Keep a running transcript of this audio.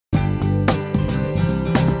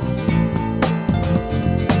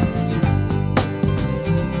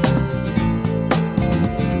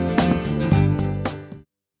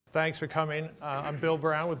thanks for coming. I'm Bill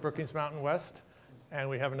Brown with Brookings Mountain West, and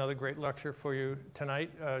we have another great lecture for you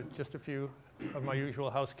tonight. Just a few of my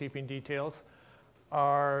usual housekeeping details.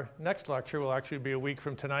 Our next lecture will actually be a week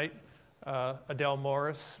from tonight. Adele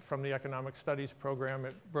Morris from the Economic Studies program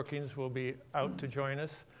at Brookings will be out to join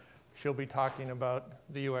us. She'll be talking about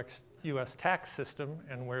the U.S. tax system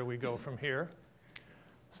and where we go from here.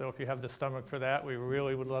 So if you have the stomach for that, we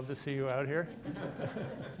really would love to see you out here.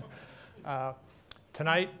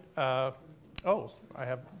 Tonight, I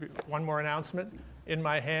have one more announcement. In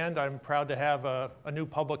my hand, I'm proud to have a new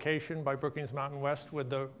publication by Brookings Mountain West with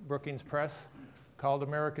the Brookings Press called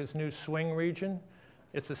America's New Swing Region.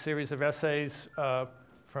 It's a series of essays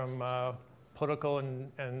from political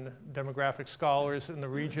and demographic scholars in the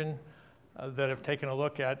region that have taken a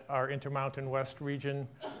look at our Intermountain West region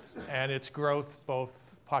and its growth,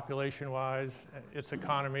 both population-wise, its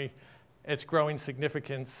economy, its growing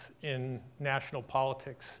significance in national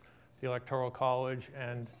politics, the Electoral College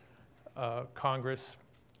and Congress,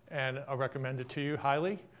 and I recommend it to you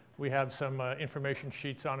highly. We have some information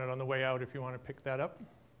sheets on it on the way out if you want to pick that up.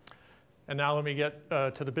 And now let me get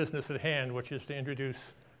to the business at hand, which is to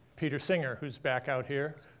introduce Peter Singer, who's back out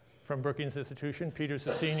here from Brookings Institution. Peter's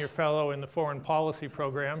a senior fellow in the Foreign Policy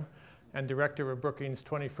Program and director of Brookings'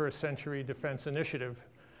 21st Century Defense Initiative.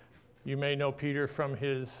 You may know Peter from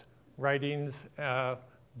his writings,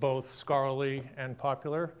 both scholarly and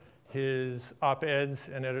popular, his op-eds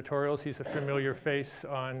and editorials. He's a familiar face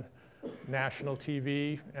on national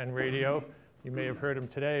TV and radio. You may have heard him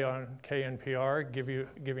today on KNPR,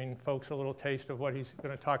 giving folks a little taste of what he's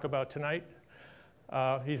going to talk about tonight.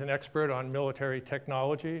 He's an expert on military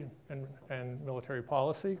technology and military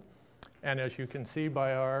policy. And as you can see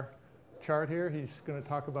by our chart here, he's going to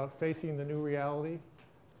talk about facing the new reality,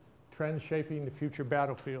 trends shaping the future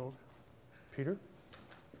battlefield. Peter,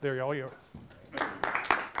 they're all yours.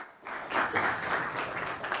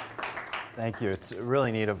 Thank you. It's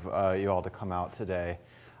really neat of you all to come out today.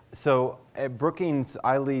 So at Brookings,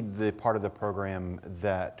 I lead the part of the program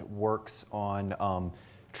that works on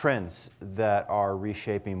trends that are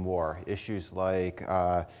reshaping war, issues like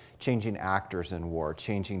changing actors in war,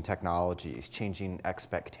 changing technologies, changing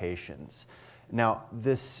expectations. Now,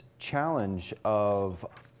 this challenge of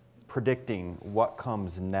predicting what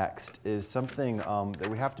comes next is something that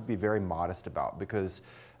we have to be very modest about because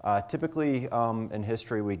typically in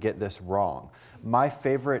history we get this wrong. My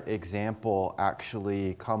favorite example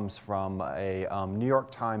actually comes from a New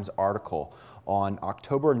York Times article on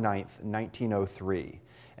October 9th, 1903.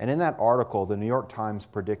 And in that article, the New York Times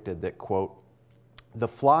predicted that, quote, the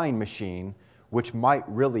flying machine, which might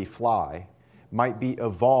really fly, might be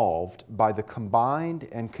evolved by the combined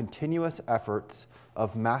and continuous efforts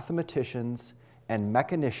of mathematicians and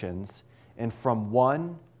mechanicians in from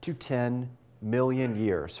 1 to 10 million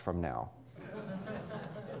years from now.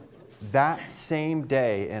 That same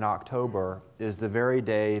day in October is the very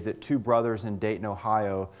day that two brothers in Dayton,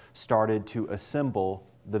 Ohio started to assemble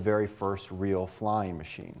the very first real flying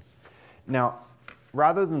machine. Now,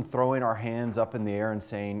 rather than throwing our hands up in the air and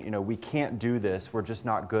saying, you know, we can't do this, we're just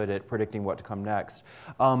not good at predicting what to come next,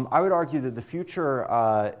 I would argue that the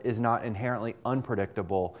future is not inherently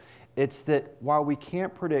unpredictable. It's that while we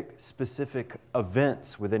can't predict specific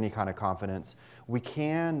events with any kind of confidence, we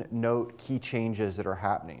can note key changes that are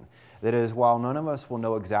happening. That is, while none of us will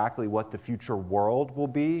know exactly what the future world will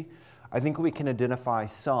be, I think we can identify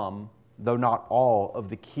some, though not all, of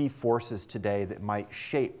the key forces today that might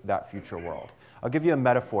shape that future world. I'll give you a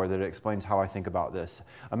metaphor that explains how I think about this.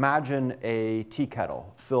 Imagine a tea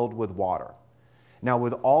kettle filled with water. Now,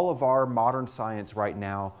 with all of our modern science right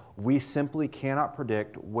now, we simply cannot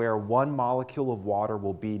predict where one molecule of water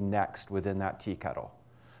will be next within that tea kettle.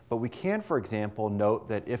 But we can, for example, note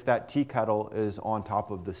that if that tea kettle is on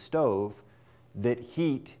top of the stove, that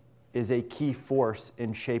heat is a key force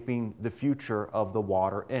in shaping the future of the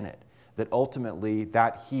water in it. That ultimately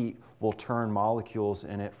that heat will turn molecules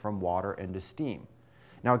in it from water into steam.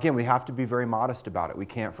 Now again, we have to be very modest about it. We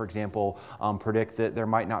can't, for example, predict that there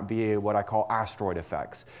might not be what I call asteroid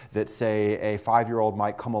effects, that say a 5-year-old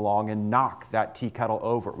might come along and knock that tea kettle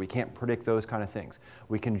over. We can't predict those kind of things.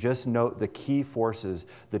 We can just note the key forces,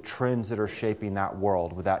 the trends that are shaping that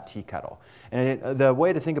world with that tea kettle. And the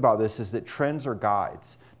way to think about this is that trends are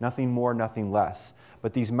guides, nothing more, nothing less.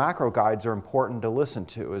 But these macro guides are important to listen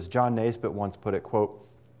to. As John Naisbitt once put it, quote,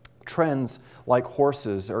 trends, like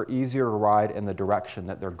horses, are easier to ride in the direction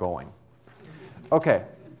that they're going. Okay,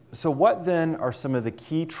 so what then are some of the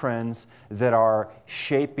key trends that are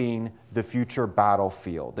shaping the future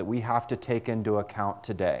battlefield that we have to take into account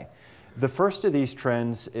today? The first of these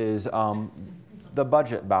trends is the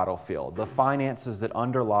budget battlefield, the finances that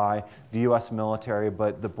underlie the U.S. military,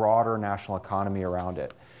 but the broader national economy around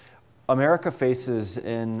it. America faces,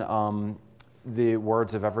 in the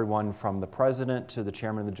words of everyone from the President to the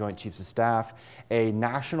Chairman of the Joint Chiefs of Staff, a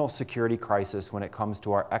national security crisis when it comes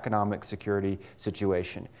to our economic security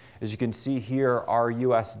situation. As you can see here, our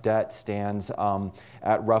U.S. debt stands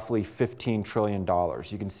at roughly $15 trillion.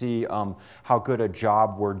 You can see how good a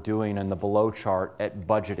job we're doing in the below chart at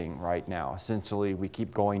budgeting right now. Essentially, we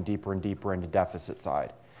keep going deeper and deeper into deficit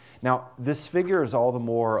side. Now, this figure is all the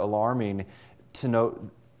more alarming to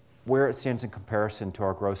note where it stands in comparison to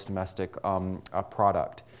our gross domestic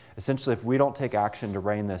product. Essentially, if we don't take action to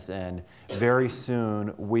rein this in, very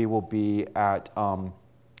soon we will be at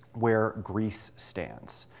where Greece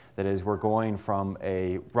stands. That is, we're going from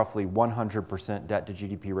a roughly 100% debt to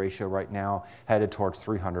GDP ratio right now, headed towards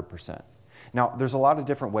 300%. Now, there's a lot of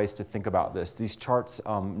different ways to think about this. These charts,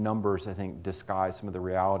 numbers, I think, disguise some of the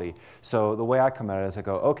reality. So the way I come at it is I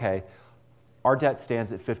go, okay, our debt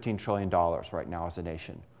stands at $15 trillion right now as a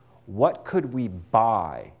nation. What could we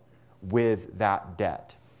buy with that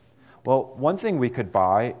debt? Well, one thing we could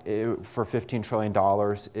buy for $15 trillion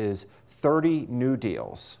is 30 New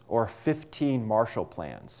Deals or 15 Marshall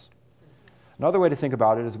Plans. Another way to think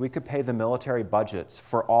about it is we could pay the military budgets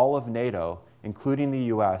for all of NATO, including the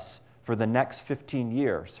U.S., for the next 15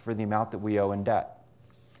 years for the amount that we owe in debt.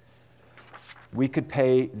 We could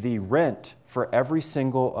pay the rent for every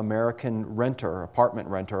single American renter, apartment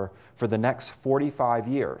renter, for the next 45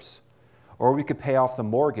 years. Or we could pay off the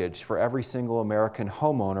mortgage for every single American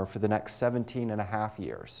homeowner for the next 17 and a half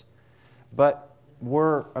years. But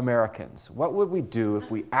we're Americans. What would we do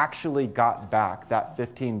if we actually got back that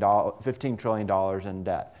 $15 trillion in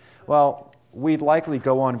debt? Well, we'd likely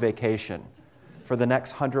go on vacation for the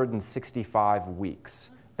next 165 weeks.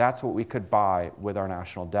 That's what we could buy with our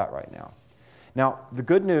national debt right now. Now, the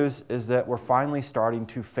good news is that we're finally starting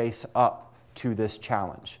to face up to this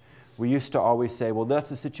challenge. We used to always say, well, that's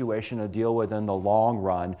a situation to deal with in the long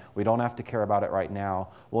run. We don't have to care about it right now.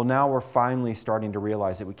 Well, now we're finally starting to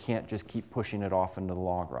realize that we can't just keep pushing it off into the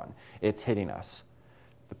long run. It's hitting us.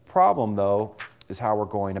 The problem, though, is how we're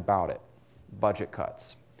going about it. Budget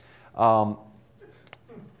cuts.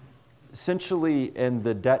 Essentially, in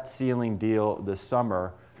the debt ceiling deal this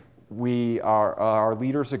summer, our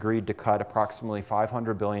leaders agreed to cut approximately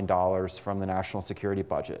 $500 billion from the national security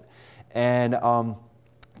budget. And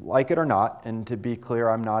like it or not, and to be clear,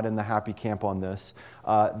 I'm not in the happy camp on this,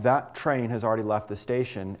 that train has already left the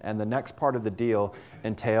station, and the next part of the deal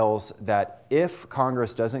entails that if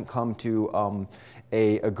Congress doesn't come to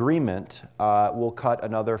an agreement, we'll cut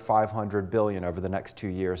another $500 billion over the next 2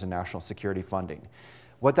 years in national security funding.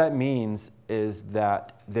 What that means is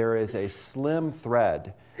that there is a slim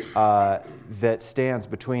thread that stands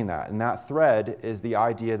between that. And that thread is the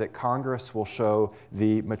idea that Congress will show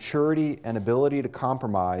the maturity and ability to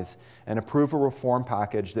compromise and approve a reform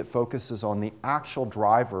package that focuses on the actual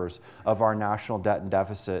drivers of our national debt and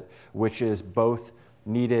deficit, which is both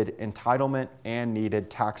needed entitlement and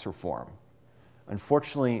needed tax reform.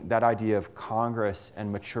 Unfortunately, that idea of Congress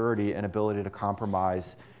and maturity and ability to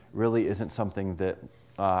compromise really isn't something that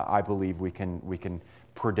I believe we can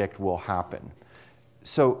predict will happen.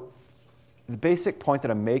 So the basic point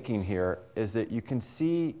that I'm making here is that you can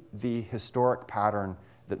see the historic pattern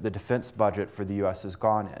that the defense budget for the U.S. has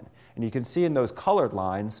gone in. And you can see in those colored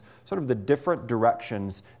lines sort of the different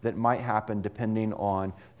directions that might happen depending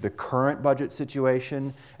on the current budget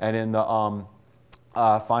situation, and in the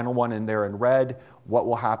final one in there in red, what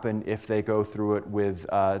will happen if they go through it with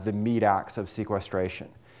the meat axe of sequestration.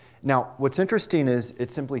 Now, what's interesting is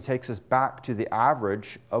it simply takes us back to the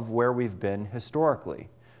average of where we've been historically.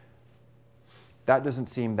 That doesn't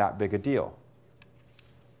seem that big a deal.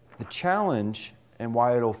 The challenge, and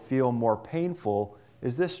why it'll feel more painful,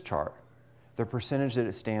 is this chart, the percentage that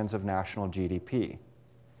it stands of national GDP.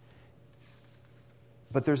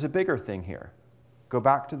 But there's a bigger thing here. Go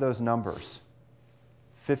back to those numbers.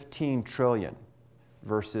 15 trillion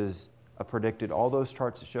versus a predicted, all those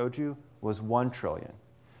charts that showed you was 1 trillion.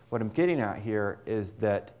 What I'm getting at here is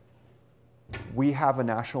that we have a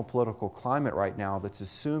national political climate right now that's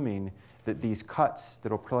assuming that these cuts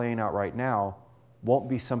that are playing out right now won't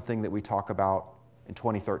be something that we talk about in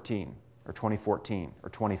 2013 or 2014 or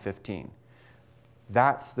 2015.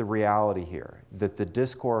 That's the reality here, that the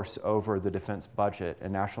discourse over the defense budget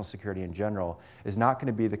and national security in general is not going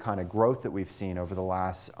to be the kind of growth that we've seen over the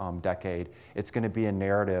last decade. It's going to be a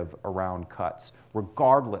narrative around cuts,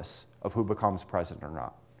 regardless of who becomes president or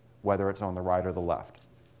not, whether it's on the right or the left.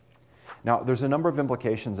 Now, there's a number of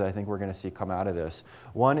implications that I think we're going to see come out of this.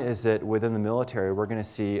 One is that within the military, we're going to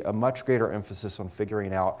see a much greater emphasis on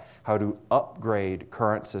figuring out how to upgrade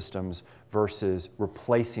current systems versus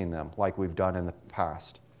replacing them like we've done in the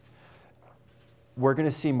past. We're going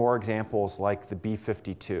to see more examples like the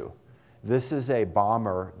B-52. This is a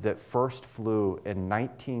bomber that first flew in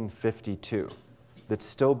 1952 that's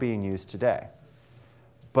still being used today.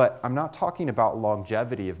 But I'm not talking about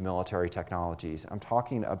longevity of military technologies. I'm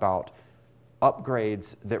talking about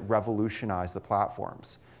upgrades that revolutionize the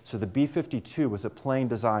platforms. So the B-52 was a plane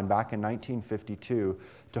designed back in 1952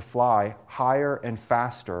 to fly higher and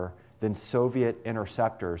faster than Soviet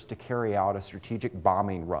interceptors to carry out a strategic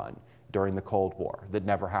bombing run during the Cold War that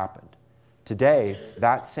never happened. Today,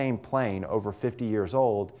 that same plane, over 50 years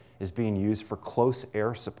old, is being used for close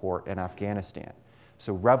air support in Afghanistan.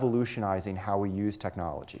 So revolutionizing how we use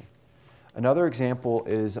technology. Another example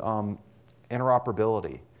is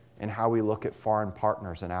interoperability and how we look at foreign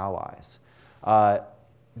partners and allies.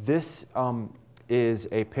 This is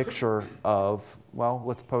a picture of, well,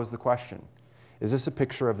 let's pose the question. Is this a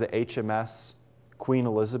picture of the HMS Queen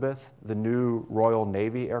Elizabeth, the new Royal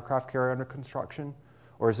Navy aircraft carrier under construction?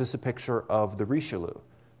 Or is this a picture of the Richelieu,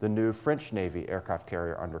 the new French Navy aircraft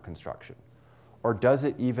carrier under construction? Or does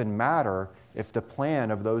it even matter if the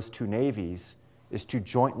plan of those two navies is to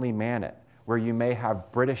jointly man it, where you may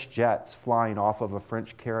have British jets flying off of a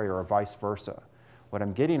French carrier or vice versa? What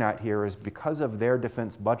I'm getting at here is because of their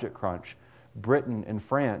defense budget crunch, Britain and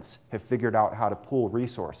France have figured out how to pool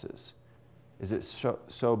resources. Is it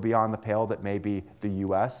so beyond the pale that maybe the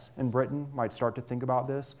US and Britain might start to think about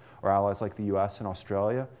this, or allies like the US and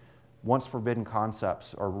Australia? Once forbidden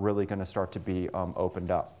concepts are really going to start to be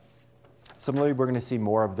opened up. Similarly, we're going to see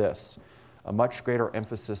more of this, a much greater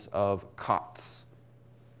emphasis of COTS,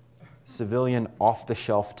 civilian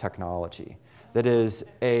off-the-shelf technology. That is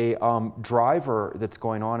a driver that's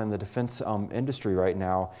going on in the defense industry right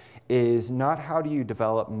now is not how do you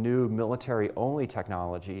develop new military-only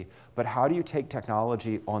technology, but how do you take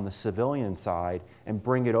technology on the civilian side and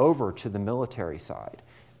bring it over to the military side.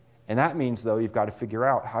 And that means, though, you've got to figure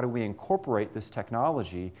out how do we incorporate this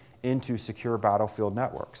technology into secure battlefield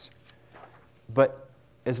networks. But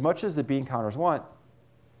as much as the bean counters want,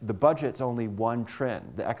 the budget's only one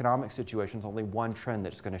trend. The economic situation's only one trend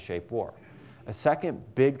that's going to shape war. A second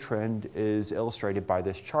big trend is illustrated by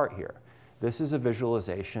this chart here. This is a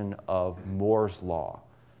visualization of Moore's Law,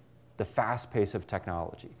 the fast pace of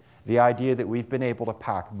technology. The idea that we've been able to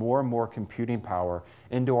pack more and more computing power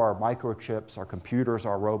into our microchips, our computers,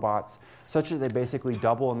 our robots, such that they basically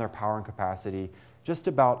double in their power and capacity just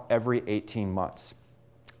about every 18 months.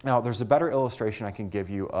 Now, there's a better illustration I can give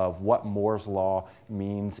you of what Moore's Law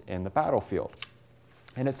means in the battlefield.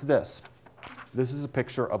 And it's this. This is a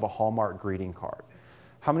picture of a Hallmark greeting card.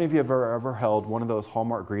 How many of you have ever held one of those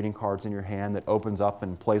Hallmark greeting cards in your hand that opens up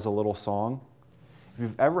and plays a little song? If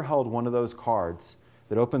you've ever held one of those cards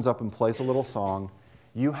that opens up and plays a little song,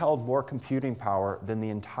 you held more computing power than the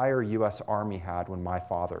entire US Army had when my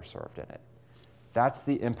father served in it. That's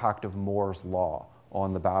the impact of Moore's Law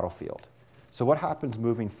on the battlefield. So what happens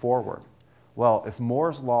moving forward? Well, if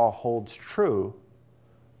Moore's Law holds true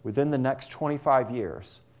within the next 25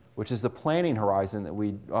 years, which is the planning horizon that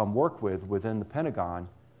we work with within the Pentagon,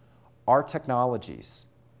 our technologies,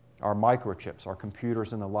 our microchips, our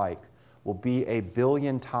computers and the like, will be 1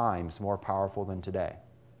 billion times more powerful than today.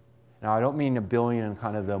 Now, I don't mean 1 billion in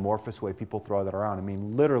kind of the amorphous way people throw that around. I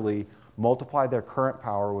mean literally multiply their current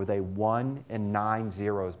power with a 1 and 9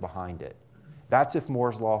 zeros behind it. That's if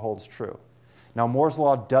Moore's Law holds true. Now, Moore's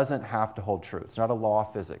Law doesn't have to hold true. It's not a law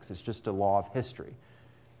of physics. It's just a law of history.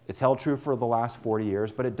 It's held true for the last 40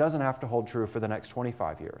 years, but it doesn't have to hold true for the next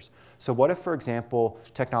 25 years. So what if, for example,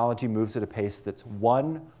 technology moves at a pace that's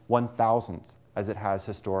 1/1000th as it has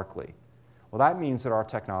historically? Well, that means that our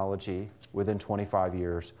technology within 25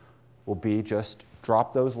 years will be just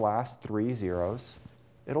drop those last 3 zeros.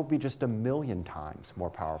 It'll be just 1 million times more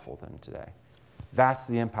powerful than today. That's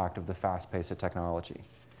the impact of the fast pace of technology.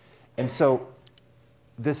 And so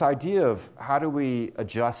this idea of how do we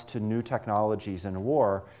adjust to new technologies in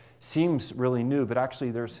war seems really new, but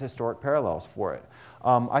actually there's historic parallels for it.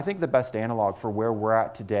 I think the best analog for where we're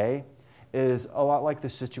at today is a lot like the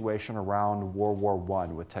situation around World War I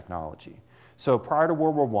with technology. So prior to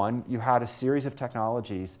World War I, you had a series of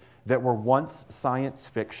technologies that were once science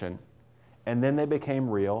fiction, and then they became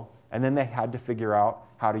real, and then they had to figure out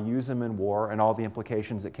how to use them in war and all the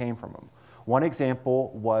implications that came from them. One example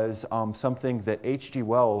was something that H.G.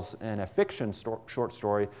 Wells, in a fiction short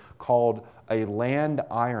story, called a land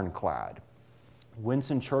ironclad.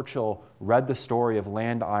 Winston Churchill read the story of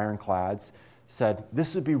land ironclads, said,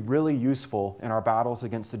 this would be really useful in our battles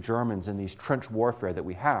against the Germans in these trench warfare that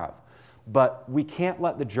we have. But we can't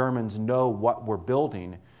let the Germans know what we're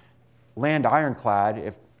building. Land ironclad,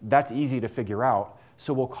 if that's easy to figure out,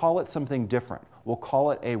 so we'll call it something different. We'll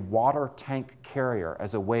call it a water tank carrier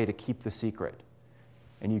as a way to keep the secret.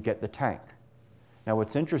 And you get the tank. Now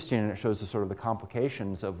what's interesting, and it shows the sort of the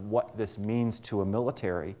complications of what this means to a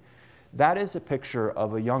military, that is a picture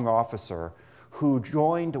of a young officer who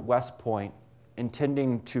joined West Point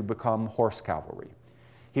intending to become horse cavalry.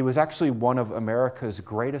 He was actually one of America's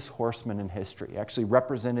greatest horsemen in history. He actually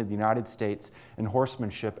represented the United States in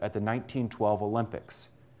horsemanship at the 1912 Olympics.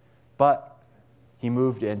 But he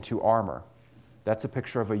moved into armor. That's a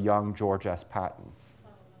picture of a young George S. Patton.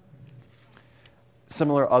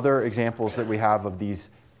 Similar other examples that we have of these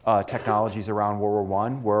technologies around World War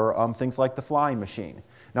I were things like the flying machine.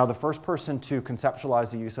 Now, the first person to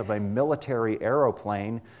conceptualize the use of a military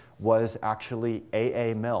aeroplane was actually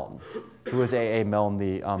A.A. Milne. Who was A.A. Milne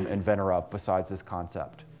the inventor of besides this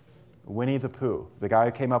concept? Winnie the Pooh. The guy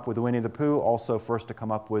who came up with Winnie the Pooh also first to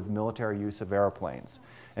come up with military use of airplanes.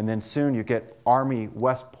 And then soon you get Army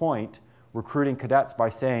West Point recruiting cadets by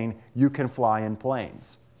saying, you can fly in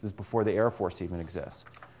planes. This is before the Air Force even exists.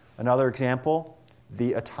 Another example,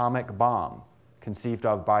 the atomic bomb, conceived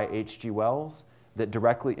of by H.G. Wells, that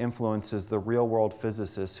directly influences the real-world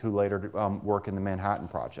physicists who later work in the Manhattan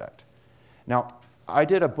Project. Now, I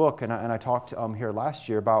did a book, and I talked here last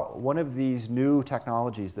year about one of these new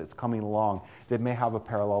technologies that's coming along that may have a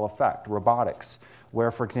parallel effect, robotics,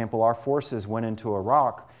 where, for example, our forces went into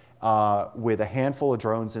Iraq with a handful of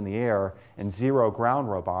drones in the air and 0 ground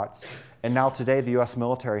robots. And now today, the US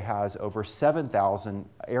military has over 7,000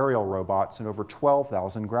 aerial robots and over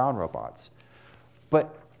 12,000 ground robots.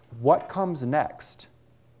 But what comes next?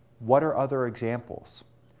 What are other examples?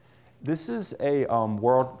 This is a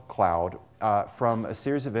word cloud from a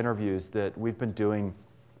series of interviews that we've been doing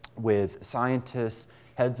with scientists,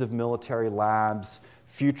 heads of military labs,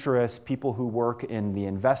 futurists, people who work in the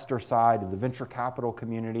investor side of the venture capital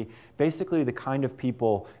community, basically the kind of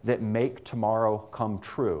people that make tomorrow come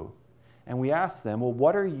true. And we asked them, well,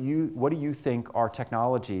 what do you think are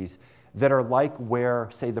technologies that are like where,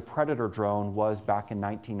 say, the Predator drone was back in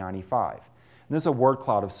 1995? And this is a word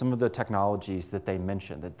cloud of some of the technologies that they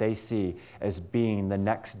mentioned, that they see as being the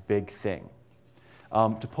next big thing.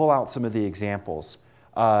 To pull out some of the examples,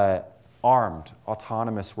 armed,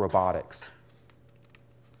 autonomous robotics.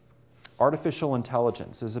 Artificial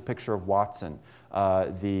intelligence. This is a picture of Watson,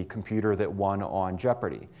 the computer that won on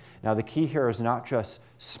Jeopardy. Now the key here is not just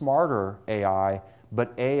smarter AI,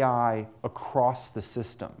 but AI across the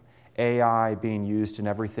system. AI being used in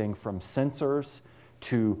everything from sensors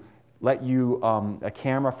to let you, a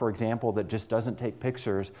camera, for example, that just doesn't take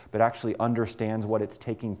pictures, but actually understands what it's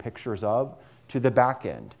taking pictures of, to the back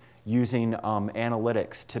end, using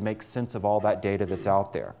analytics to make sense of all that data that's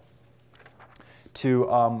out there.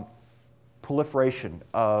 To proliferation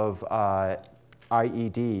of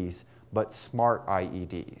IEDs, but smart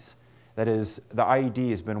IEDs. That is, the IED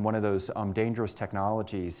has been one of those dangerous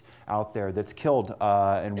technologies out there that's killed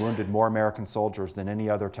and wounded more American soldiers than any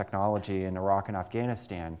other technology in Iraq and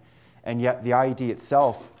Afghanistan. And yet the IED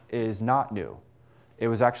itself is not new. It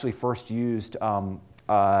was actually first used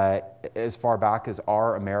as far back as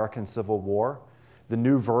our American Civil War. The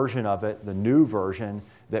new version of it, the new version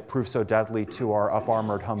that proved so deadly to our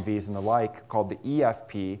up-armored Humvees and the like, called the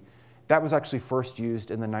EFP, that was actually first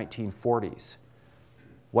used in the 1940s.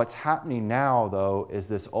 What's happening now, though, is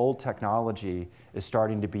this old technology is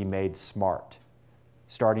starting to be made smart,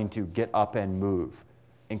 starting to get up and move,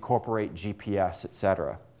 incorporate GPS,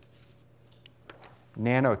 etc.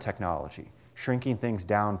 Nanotechnology, shrinking things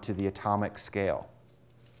down to the atomic scale.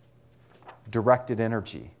 Directed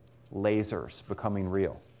energy, lasers becoming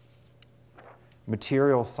real.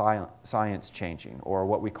 Material science changing, or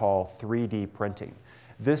what we call 3D printing.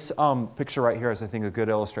 This picture right here is, I think, a good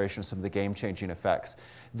illustration of some of the game-changing effects.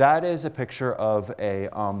 That is a picture of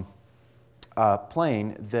a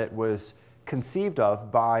plane that was conceived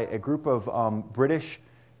of by a group of British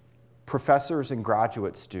professors and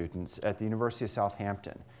graduate students at the University of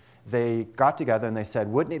Southampton. They got together and they said,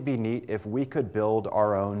 wouldn't it be neat if we could build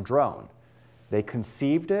our own drone? They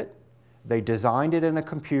conceived it, they designed it in a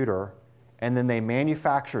computer, and then they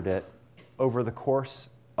manufactured it over the course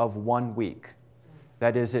of 1 week.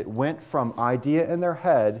 That is, it went from idea in their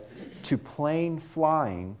head to plane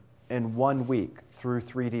flying in 1 week through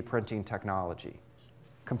 3D printing technology.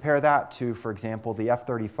 Compare that to, for example, the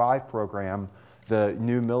F-35 program, the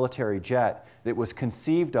new military jet that was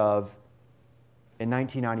conceived of in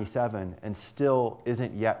 1997 and still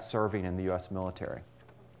isn't yet serving in the US military.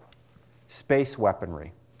 space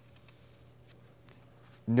weaponry,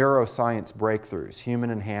 neuroscience breakthroughs, human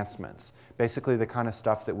enhancements, basically the kind of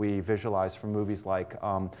stuff that we visualize from movies like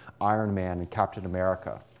Iron Man and Captain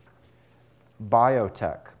America,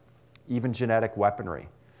 biotech, even genetic weaponry.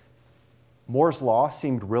 Moore's Law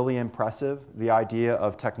seemed really impressive, the idea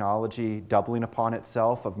of technology doubling upon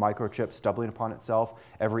itself, of microchips doubling upon itself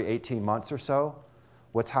every 18 months or so.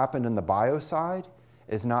 What's happened in the bio side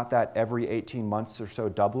is not that every 18 months or so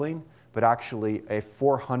doubling, but actually a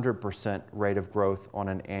 400% rate of growth on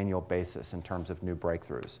an annual basis in terms of new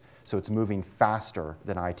breakthroughs. So it's moving faster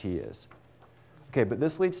than IT is. Okay, but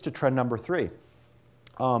this leads to trend number 3.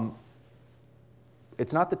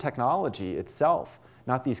 It's not the technology itself,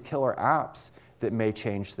 not these killer apps that may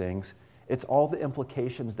change things. It's all the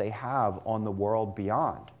implications they have on the world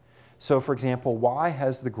beyond. So for example, why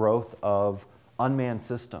has the growth of unmanned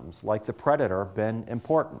systems like the Predator been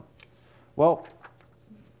important? Well,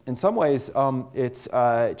 in some ways, it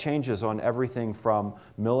changes on everything from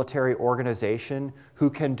military organization, who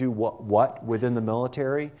can do what within the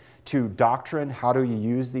military, to doctrine, how do you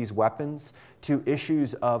use these weapons, to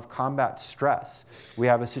issues of combat stress. We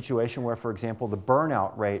have a situation where, for example, the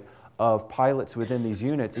burnout rate of pilots within these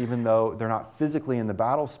units, even though they're not physically in the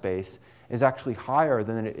battle space, is actually higher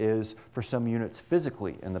than it is for some units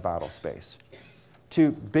physically in the battle space.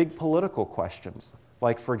 To big political questions,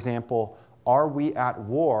 like, for example, are we at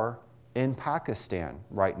war in Pakistan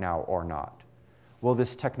right now or not? Well,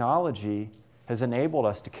 this technology has enabled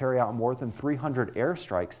us to carry out more than 300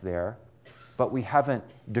 airstrikes there, but we haven't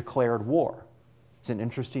declared war. It's an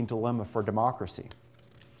interesting dilemma for democracy.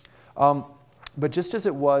 But just as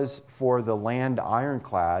it was for the land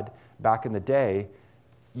ironclad back in the day,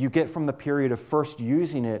 you get from the period of first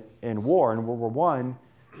using it in war in World War I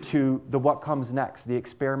to the what comes next, the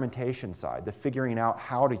experimentation side, the figuring out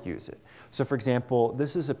how to use it. So for example,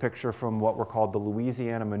 this is a picture from what were called the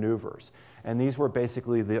Louisiana maneuvers. And these were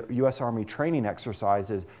basically the US Army training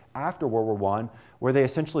exercises after World War I, where they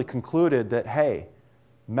essentially concluded that, hey,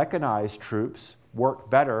 mechanized troops work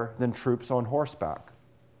better than troops on horseback.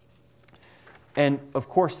 And of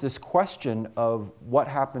course, this question of what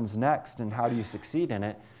happens next and how do you succeed in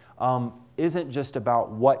it isn't just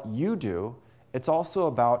about what you do, it's also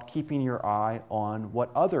about keeping your eye on what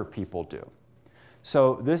other people do.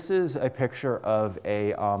 So this is a picture of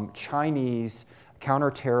a Chinese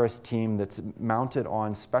counter-terrorist team that's mounted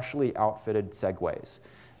on specially outfitted Segways.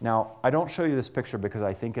 Now, I don't show you this picture because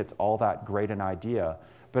I think it's all that great an idea,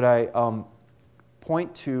 but I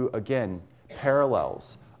point to, again,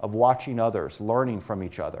 parallels of watching others, learning from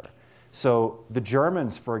each other. So the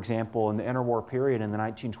Germans, for example, in the interwar period in the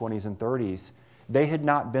 1920s and 30s, they had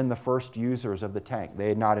not been the first users of the tank. They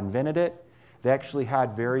had not invented it. They actually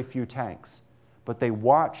had very few tanks. But they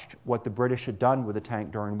watched what the British had done with the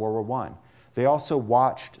tank during World War I. They also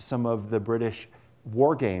watched some of the British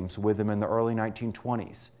war games with them in the early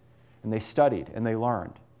 1920s. And they studied and they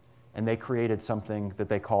learned. And they created something that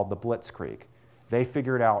they called the Blitzkrieg. They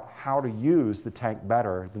figured out how to use the tank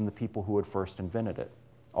better than the people who had first invented it,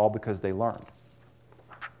 all because they learned.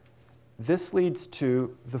 This leads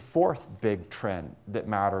to the fourth big trend that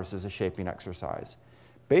matters as a shaping exercise.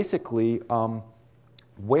 Basically,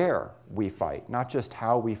 where we fight, not just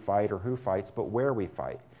how we fight or who fights, but where we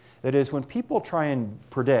fight. That is, when people try and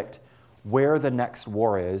predict where the next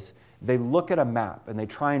war is, they look at a map and they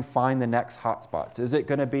try and find the next hotspots. Is it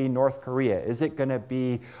going to be North Korea? Is it going to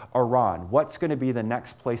be Iran? What's going to be the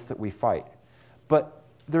next place that we fight? But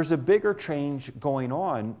there's a bigger change going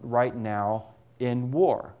on right now in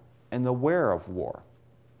war and the where of war.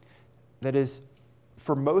 That is,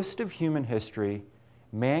 for most of human history,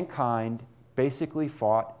 mankind basically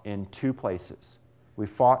fought in two places. We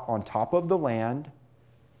fought on top of the land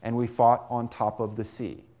and we fought on top of the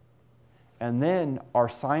sea. And then our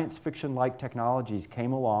science fiction-like technologies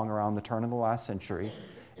came along around the turn of the last century,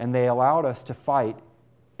 and they allowed us to fight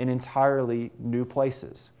in entirely new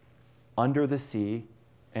places, under the sea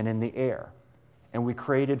and in the air. And we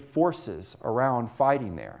created forces around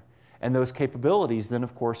fighting there. And those capabilities then,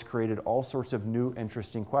 of course, created all sorts of new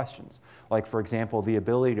interesting questions. Like, for example, the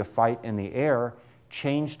ability to fight in the air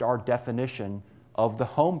changed our definition of the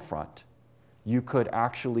home front. You could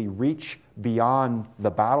actually reach beyond the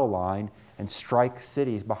battle line and strike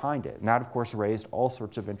cities behind it. And that, of course, raised all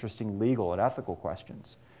sorts of interesting legal and ethical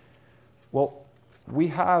questions. Well, we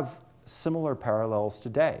have similar parallels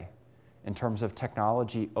today in terms of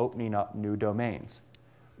technology opening up new domains.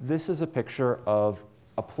 This is a picture of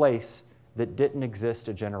a place that didn't exist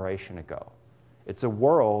a generation ago. It's a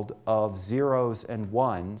world of zeros and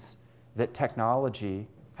ones that technology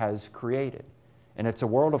has created. And it's a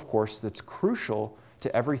world, of course, that's crucial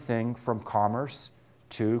to everything from commerce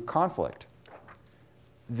to conflict.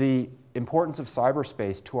 The importance of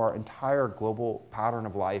cyberspace to our entire global pattern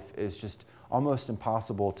of life is just almost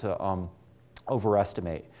impossible to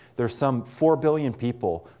overestimate. There's some 4 billion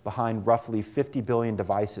people behind roughly 50 billion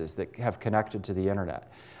devices that have connected to the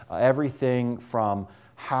internet. Everything from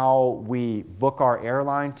how we book our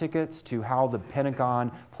airline tickets to how the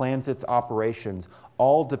Pentagon plans its operations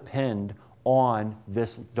all depend on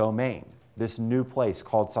this domain, this new place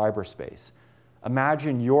called cyberspace.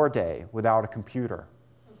 Imagine your day without a computer.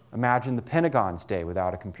 Imagine the Pentagon's day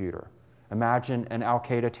without a computer. Imagine an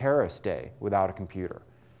Al-Qaeda terrorist day without a computer.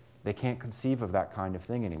 They can't conceive of that kind of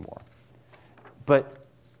thing anymore. But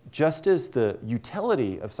just as the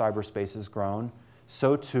utility of cyberspace has grown,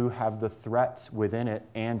 so too have the threats within it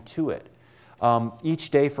and to it. Each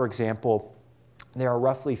day, for example, there are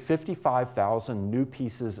roughly 55,000 new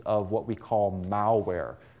pieces of what we call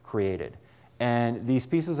malware created. And these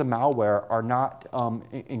pieces of malware are not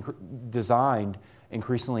designed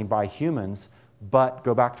increasingly by humans, but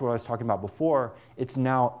go back to what I was talking about before, it's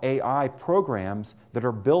now AI programs that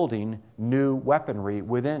are building new weaponry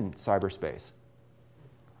within cyberspace.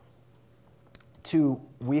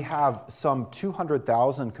 We have some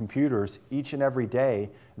 200,000 computers each and every day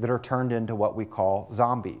that are turned into what we call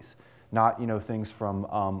zombies. Not things from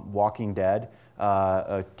Walking Dead,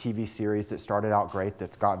 a TV series that started out great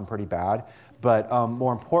that's gotten pretty bad, but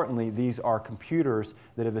more importantly, these are computers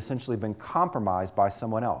that have essentially been compromised by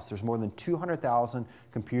someone else. There's more than 200,000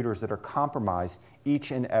 computers that are compromised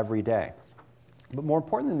each and every day. But more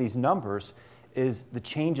important than these numbers is the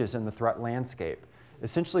changes in the threat landscape.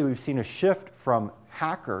 Essentially, we've seen a shift from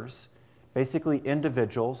hackers, basically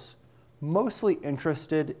individuals, mostly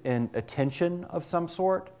interested in attention of some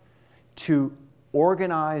sort, to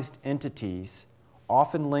organized entities,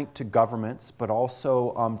 often linked to governments, but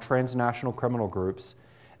also transnational criminal groups,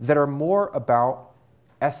 that are more about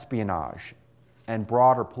espionage and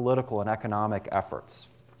broader political and economic efforts.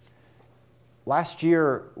 Last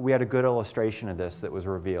year, we had a good illustration of this that was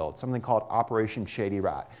revealed, something called Operation Shady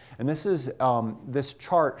Rat. And this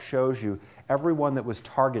chart shows you everyone that was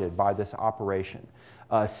targeted by this operation.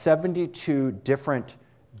 72 different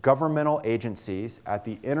governmental agencies at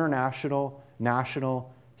the international,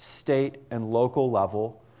 national, state, and local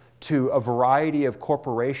level, to a variety of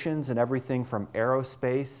corporations and everything from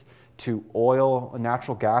aerospace to oil,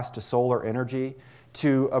 natural gas to solar energy,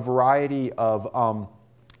 to a variety of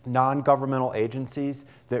non-governmental agencies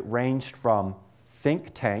that ranged from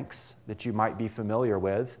think tanks that you might be familiar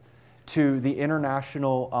with to the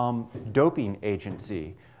International Doping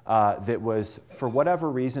Agency that was, for whatever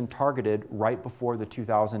reason, targeted right before the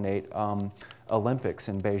 2008 Olympics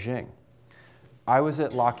in Beijing. I was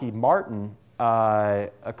at Lockheed Martin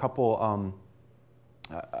a couple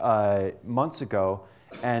months ago,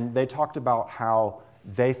 and they talked about how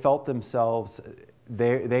they felt themselves,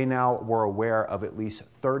 they now were aware of at least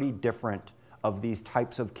 30 different of these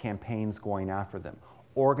types of campaigns going after them.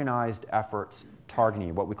 Organized efforts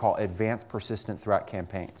targeting what we call advanced persistent threat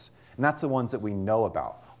campaigns. And that's the ones that we know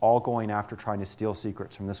about, all going after trying to steal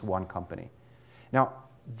secrets from this one company. Now,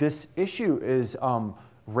 this issue is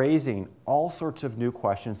raising all sorts of new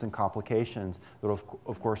questions and complications that will,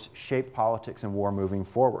 of course, shape politics and war moving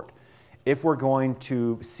forward. If we're going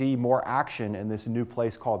to see more action in this new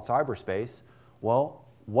place called cyberspace, well,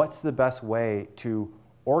 what's the best way to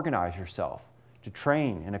organize yourself, to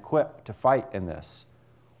train and equip to fight in this?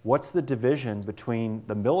 What's the division between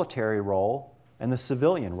the military role and the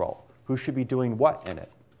civilian role? Who should be doing what in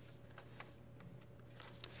it?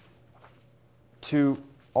 To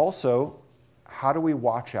also, how do we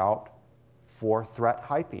watch out for threat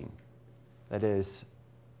hyping? That is,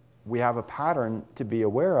 we have a pattern to be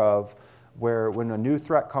aware of where when a new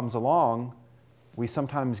threat comes along, we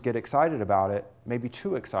sometimes get excited about it, maybe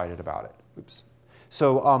too excited about it. Oops.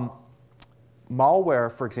 So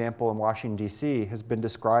malware, for example, in Washington, D.C., has been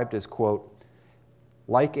described as, quote,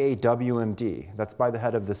 like a WMD, that's by the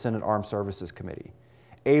head of the Senate Armed Services Committee,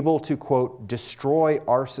 able to, quote, destroy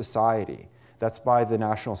our society, that's by the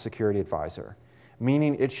National Security Advisor,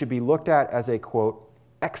 meaning it should be looked at as a, quote,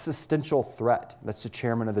 existential threat, that's the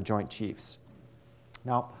chairman of the Joint Chiefs.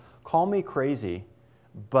 Now, call me crazy,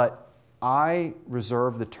 but I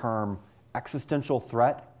reserve the term existential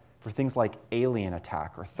threat for things like alien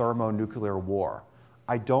attack or thermonuclear war.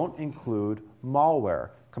 I don't include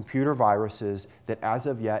malware, computer viruses that as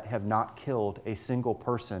of yet have not killed a single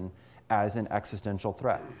person as an existential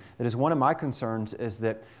threat. That is one of my concerns, is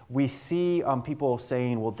that we see people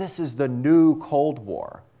saying, well, this is the new Cold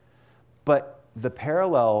War. But the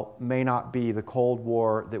parallel may not be the Cold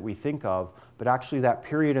War that we think of, but actually that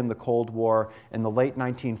period in the Cold War in the late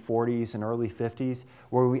 1940s and early 50s,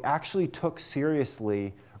 where we actually took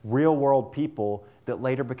seriously real-world people that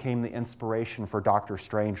later became the inspiration for Dr.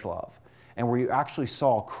 Strangelove, and where you actually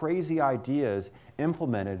saw crazy ideas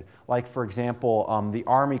implemented, like, for example, the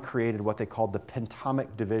Army created what they called the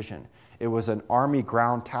Pentomic Division. It was an Army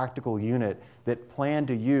ground tactical unit that planned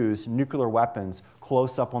to use nuclear weapons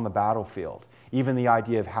close up on the battlefield. Even the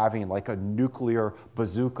idea of having like a nuclear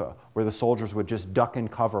bazooka where the soldiers would just duck in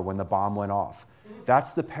cover when the bomb went off.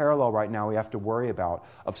 That's the parallel right now we have to worry about,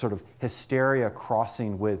 of sort of hysteria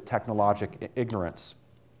crossing with technologic ignorance.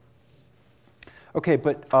 Okay,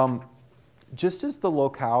 but just as the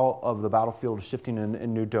locale of the battlefield is shifting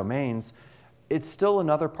in new domains, it's still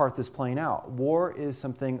another part that's playing out. War is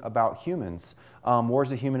something about humans. War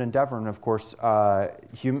is a human endeavor, and of course,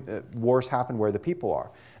 wars happen where the people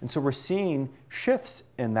are. And so we're seeing shifts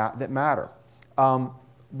in that matter.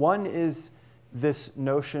 One is this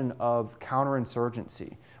notion of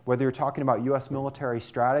counterinsurgency. Whether you're talking about U.S. military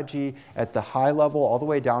strategy at the high level all the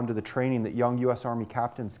way down to the training that young U.S. Army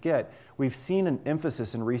captains get, we've seen an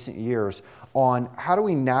emphasis in recent years on how do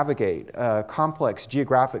we navigate complex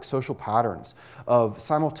geographic social patterns of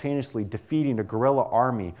simultaneously defeating a guerrilla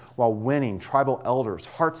army while winning tribal elders'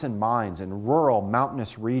 hearts and minds in rural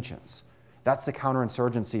mountainous regions. That's the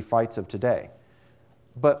counterinsurgency fights of today.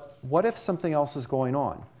 But what if something else is going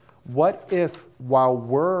on? What if, while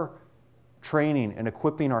we're training and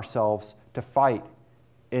equipping ourselves to fight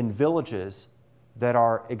in villages that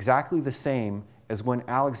are exactly the same as when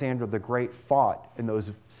Alexander the Great fought in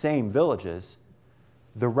those same villages,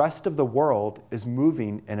 the rest of the world is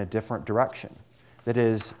moving in a different direction? That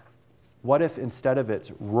is, what if instead of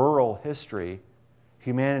its rural history,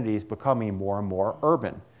 humanity is becoming more and more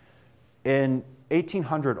urban? In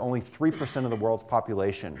 1800, only 3% of the world's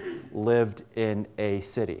population lived in a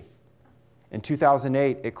city. In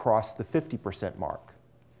 2008, it crossed the 50% mark.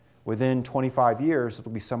 Within 25 years,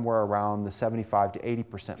 it'll be somewhere around the 75 to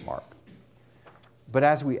 80% mark. But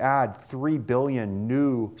as we add 3 billion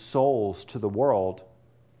new souls to the world,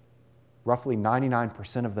 roughly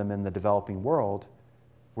 99% of them in the developing world,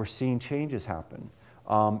 we're seeing changes happen.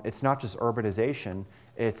 It's not just urbanization,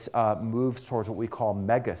 it's moved towards what we call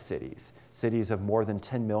mega cities, cities of more than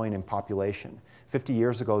 10 million in population. 50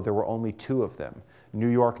 years ago, there were only 2 of them, New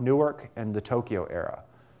York, Newark, and the Tokyo era.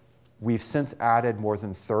 We've since added more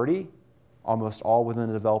than 30, almost all within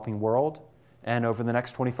the developing world, and over the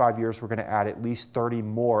next 25 years, we're going to add at least 30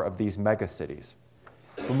 more of these mega cities.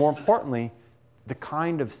 But more importantly, the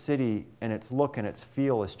kind of city and its look and its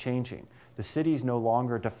feel is changing. The city is no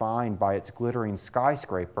longer defined by its glittering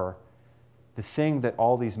skyscraper. The thing that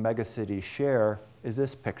all these megacities share is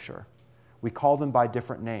this picture. We call them by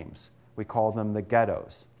different names. We call them the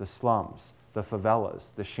ghettos, the slums, the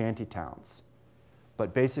favelas, the shantytowns.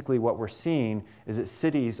 But basically what we're seeing is that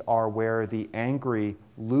cities are where the angry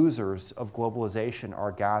losers of globalization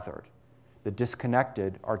are gathered. The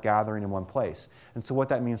disconnected are gathering in one place. And so what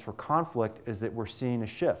that means for conflict is that we're seeing a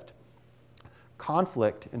shift.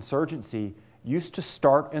 Conflict, insurgency, used to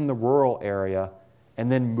start in the rural area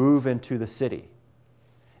and then move into the city.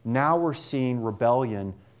 Now we're seeing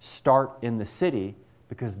rebellion start in the city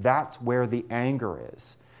because that's where the anger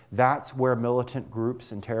is. That's where militant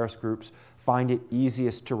groups and terrorist groups find it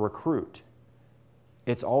easiest to recruit.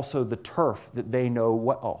 It's also the turf that they know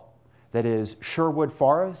well. That is, Sherwood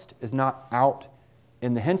Forest is not out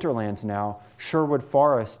in the hinterlands now. Sherwood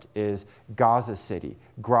Forest is Gaza City,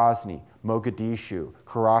 Grozny, Mogadishu,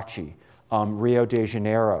 Karachi, Rio de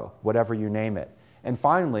Janeiro, whatever you name it. And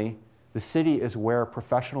finally, the city is where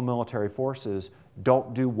professional military forces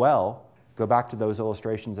don't do well. Go back to those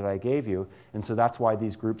illustrations that I gave you. And so that's why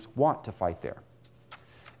these groups want to fight there.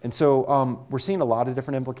 And so we're seeing a lot of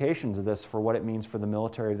different implications of this for what it means for the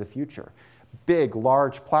military of the future. Big,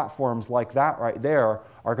 large platforms like that right there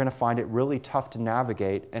are going to find it really tough to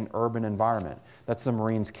navigate an urban environment. That's the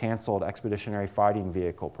Marines' canceled Expeditionary Fighting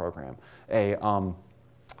Vehicle program.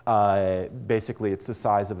 Basically, it's the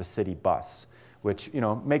size of a city bus, which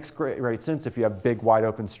makes great sense if you have big, wide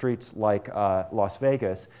open streets like Las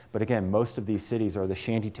Vegas. But again, most of these cities are the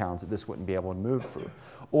shanty towns that this wouldn't be able to move through.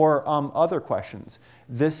 Or other questions.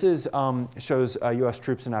 This shows U.S.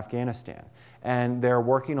 troops in Afghanistan, and they're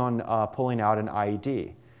working on pulling out an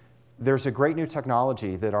IED. There's a great new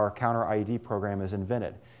technology that our counter-IED program has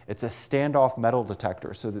invented. It's a standoff metal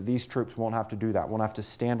detector so that these troops won't have to do that, won't have to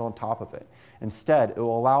stand on top of it. Instead, it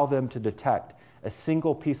will allow them to detect a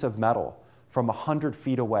single piece of metal from 100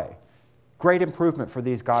 feet away. Great improvement for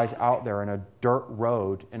these guys out there in a dirt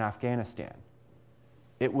road in Afghanistan.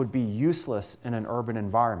 it would be useless in an urban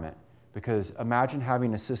environment, because imagine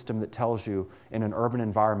having a system that tells you in an urban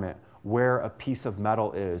environment where a piece of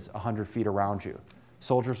metal is 100 feet around you.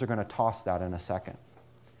 Soldiers are going to toss that in a second.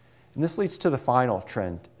 And this leads to the final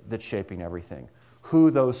trend that's shaping everything,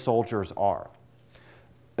 who those soldiers are.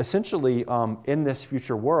 Essentially, in this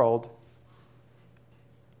future world,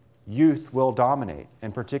 youth will dominate,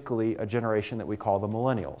 and particularly a generation that we call the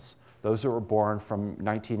millennials, those that were born from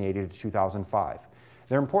 1980 to 2005.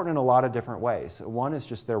 They're important in a lot of different ways. One is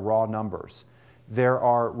just their raw numbers. There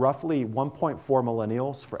are roughly 1.4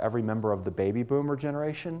 millennials for every member of the baby boomer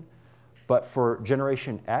generation, but for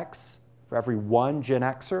Generation X, for every one Gen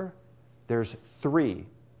Xer, there's 3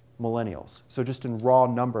 millennials. So just in raw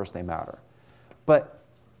numbers, they matter. But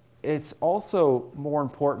it's also more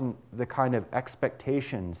important the kind of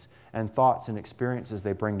expectations and thoughts and experiences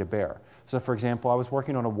they bring to bear. So for example, I was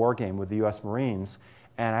working on a war game with the US Marines,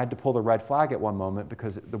 and I had to pull the red flag at one moment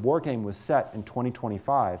because the war game was set in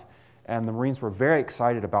 2025, and the Marines were very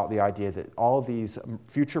excited about the idea that all of these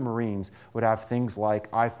future Marines would have things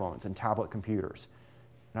like iPhones and tablet computers.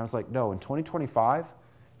 And I was like, no, in 2025,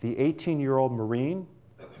 the 18-year-old Marine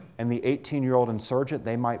and the 18-year-old insurgent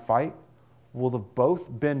they might fight will have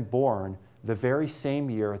both been born the very same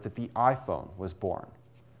year that the iPhone was born.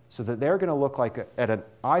 So that they're going to look like at an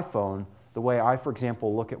iPhone the way I, for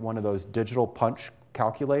example, look at one of those digital punch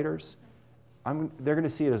calculators. They're going to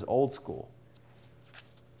see it as old school.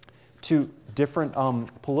 To different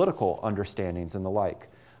political understandings and the like.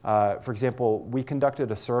 For example, we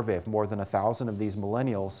conducted a survey of more than 1,000 of these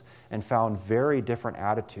millennials and found very different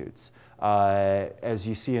attitudes. As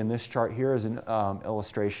you see in this chart here as an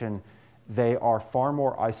illustration, they are far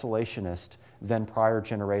more isolationist than prior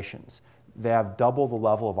generations. They have double the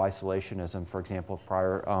level of isolationism, for example, of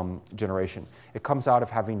prior generation. It comes out of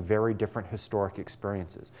having very different historic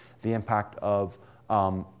experiences. The impact of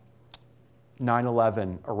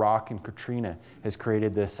 9/11, Iraq, and Katrina has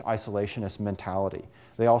created this isolationist mentality.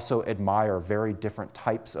 They also admire very different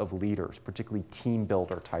types of leaders, particularly team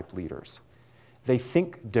builder type leaders. They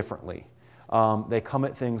think differently. They come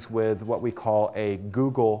at things with what we call a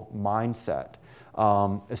Google mindset.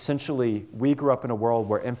 Essentially, we grew up in a world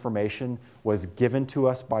where information was given to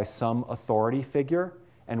us by some authority figure,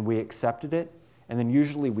 and we accepted it, and then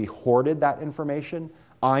usually we hoarded that information.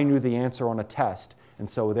 I knew the answer on a test, and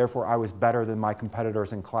so therefore I was better than my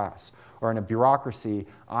competitors in class. Or in a bureaucracy,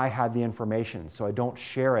 I had the information, so I don't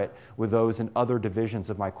share it with those in other divisions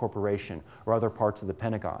of my corporation or other parts of the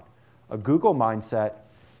Pentagon. A Google mindset,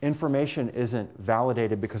 information isn't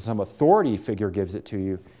validated because some authority figure gives it to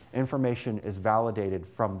you. Information is validated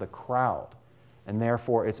from the crowd, and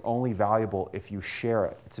therefore it's only valuable if you share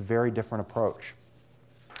it. It's a very different approach.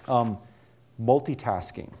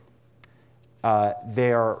 Multitasking.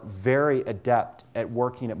 They are very adept at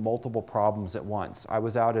working at multiple problems at once. I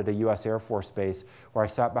was out at a US Air Force base where I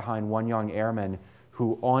sat behind one young airman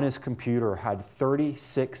who on his computer had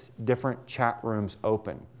 36 different chat rooms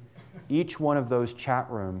open. Each one of those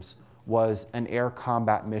chat rooms was an air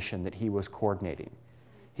combat mission that he was coordinating.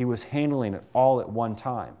 He was handling it all at one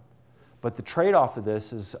time. But the trade-off of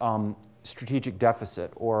this is strategic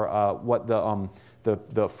deficit, or what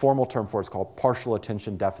the formal term for it is called partial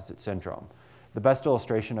attention deficit syndrome. The best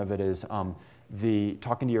illustration of it is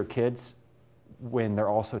talking to your kids when they're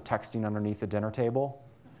also texting underneath the dinner table.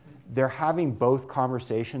 They're having both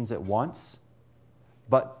conversations at once,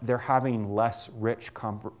 but they're having less rich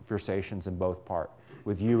conversations in both parts.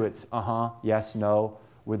 With you, it's yes, no.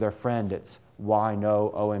 With their friend, it's why,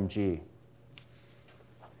 no, OMG.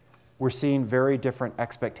 We're seeing very different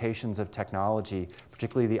expectations of technology,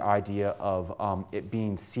 particularly the idea of it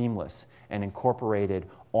being seamless and incorporated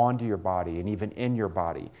onto your body and even in your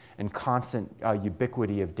body, and constant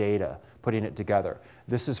ubiquity of data, putting it together.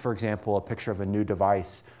 This is, for example, a picture of a new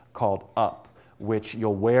device called Up, which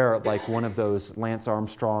you'll wear like one of those Lance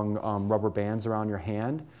Armstrong rubber bands around your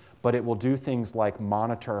hand, but it will do things like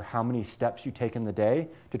monitor how many steps you take in the day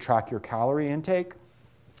to track your calorie intake,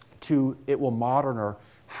 it will monitor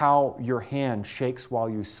how your hand shakes while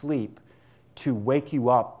you sleep to wake you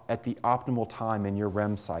up at the optimal time in your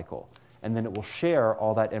REM cycle. And then it will share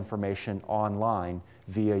all that information online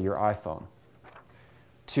via your iPhone.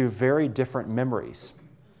 To very different memories,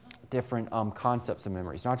 different concepts of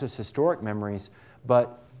memories, not just historic memories,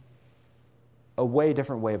 but a way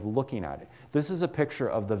different way of looking at it. This is a picture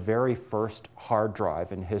of the very first hard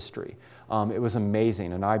drive in history. It was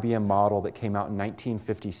amazing, an IBM model that came out in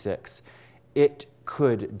 1956. It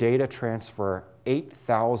could data transfer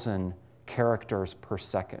 8,000 characters per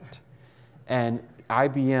second. And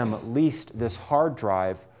IBM leased this hard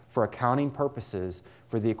drive for accounting purposes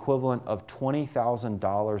for the equivalent of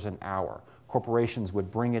 $20,000 an hour. Corporations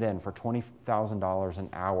would bring it in for $20,000 an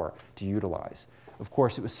hour to utilize. Of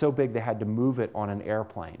course, it was so big they had to move it on an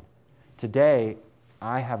airplane. Today,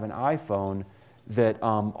 I have an iPhone that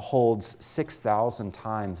holds 6,000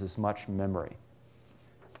 times as much memory.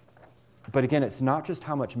 But again, it's not just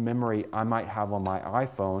how much memory I might have on my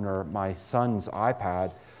iPhone or my son's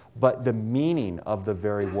iPad, but the meaning of the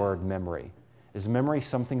very word memory. Is memory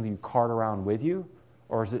something that you cart around with you,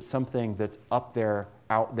 or is it something that's up there,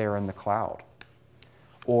 out there in the cloud?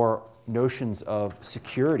 Or notions of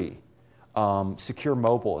security. Secure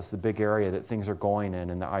mobile is the big area that things are going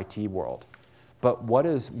in the IT world. But what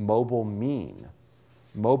does mobile mean?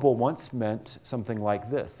 Mobile once meant something like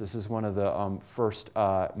this. This is one of the first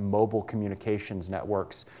mobile communications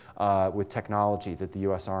networks with technology that the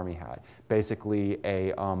US Army had. Basically,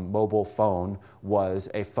 a mobile phone was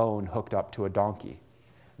a phone hooked up to a donkey.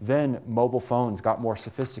 Then mobile phones got more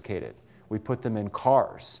sophisticated. We put them in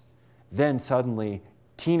cars. Then suddenly,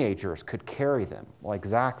 teenagers could carry them, like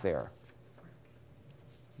Zach there.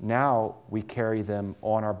 Now we carry them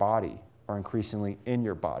on our body, or increasingly in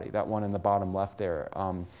your body. That one in the bottom left there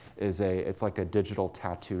it's like a digital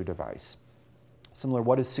tattoo device. Similar,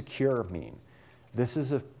 what does secure mean? This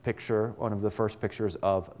is a picture, one of the first pictures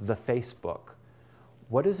of the Facebook.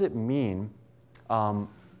 What does it mean?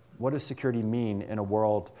 What does security mean in a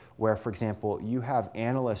world where, for example, you have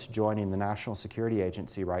analysts joining the National Security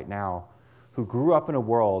Agency right now who grew up in a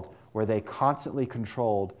world where they constantly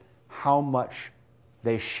controlled how much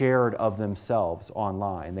they shared of themselves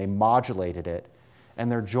online. They modulated it,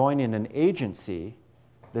 and they're joining an agency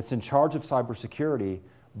that's in charge of cybersecurity,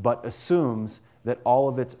 but assumes that all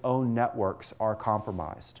of its own networks are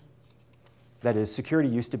compromised. That is, security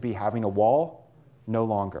used to be having a wall, no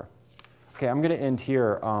longer. Okay, I'm going to end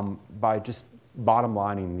here by just bottom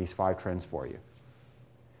lining these 5 trends for you.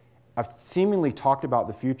 I've seemingly talked about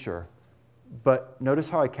the future, but notice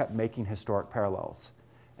how I kept making historic parallels.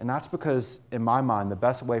 And that's because, in my mind, the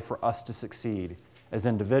best way for us to succeed as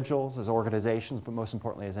individuals, as organizations, but most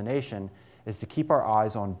importantly as a nation, is to keep our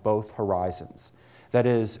eyes on both horizons. That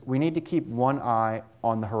is, we need to keep one eye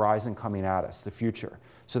on the horizon coming at us, the future,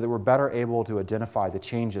 so that we're better able to identify the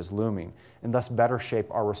changes looming and thus better shape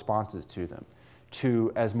our responses to them.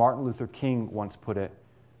 To, as Martin Luther King once put it,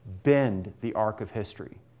 bend the arc of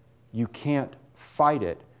history. You can't fight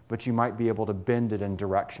it, but you might be able to bend it in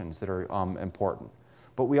directions that are important.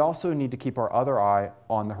 But we also need to keep our other eye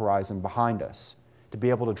on the horizon behind us, to be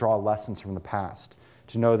able to draw lessons from the past,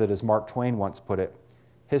 to know that, as Mark Twain once put it,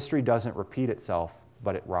 history doesn't repeat itself,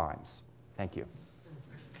 but it rhymes. Thank you.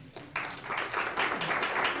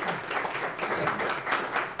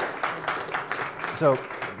 So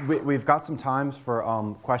we've got some time for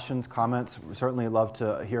questions, comments. We certainly love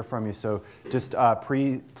to hear from you. So just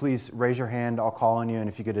please raise your hand. I'll call on you, and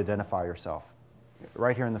if you could identify yourself.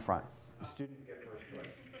 Right here in the front. Students get first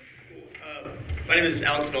choice. My name is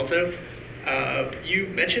Alex Velto. You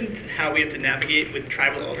mentioned how we have to navigate with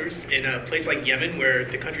tribal elders in a place like Yemen, where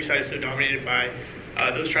the countryside is so dominated by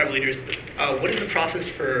those tribal leaders. What is the process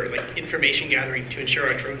for information gathering to ensure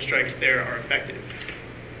our drone strikes there are effective?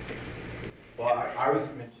 Well,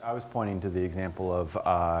 I was pointing to the example of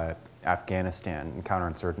Afghanistan and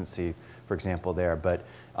counterinsurgency, for example, there. But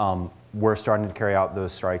we're starting to carry out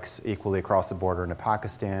those strikes equally across the border into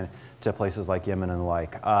Pakistan, to places like Yemen and the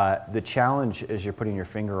like. The challenge, as you're putting your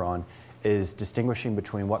finger on, is distinguishing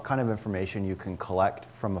between what kind of information you can collect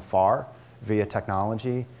from afar via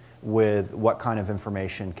technology with what kind of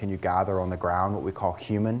information can you gather on the ground, what we call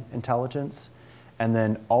human intelligence, and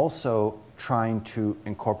then also trying to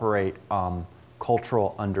incorporate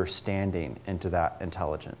cultural understanding into that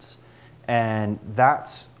intelligence. And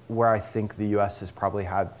that's where I think the US has probably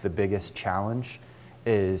had the biggest challenge,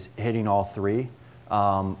 is hitting all three.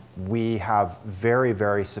 We have very,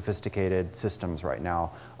 very sophisticated systems right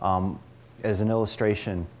now. As an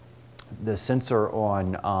illustration, the sensor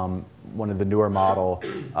on one of the newer model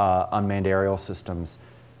unmanned aerial systems,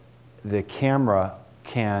 the camera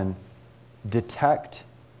can detect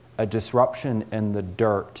a disruption in the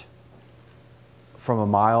dirt from a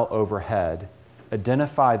mile overhead,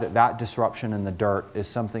 identify that that disruption in the dirt is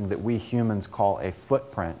something that we humans call a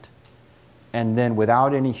footprint, and then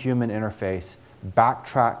without any human interface,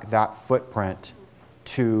 backtrack that footprint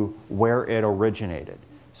to where it originated.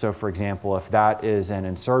 So for example, if that is an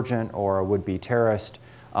insurgent or a would-be terrorist,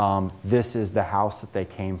 this is the house that they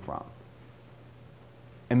came from.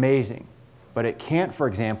 Amazing. But it can't, for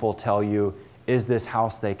example, tell you, is this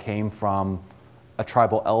house they came from a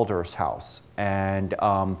tribal elder's house? And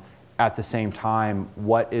at the same time,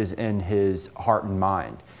 what is in his heart and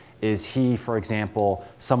mind? Is he, for example,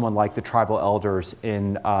 someone like the tribal elders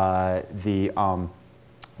in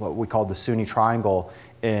what we call the Sunni Triangle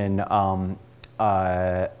in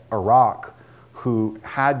Iraq, who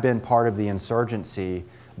had been part of the insurgency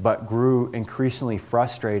but grew increasingly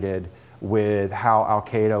frustrated with how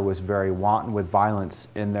Al-Qaeda was very wanton with violence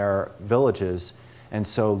in their villages, and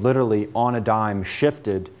so literally on a dime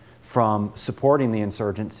shifted from supporting the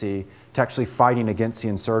insurgency to actually fighting against the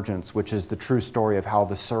insurgents, which is the true story of how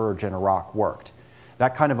the surge in Iraq worked.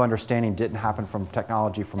 That kind of understanding didn't happen from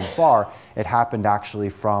technology from afar. It happened actually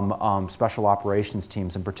from special operations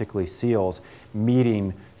teams, and particularly SEALs,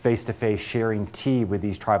 meeting face-to-face, sharing tea with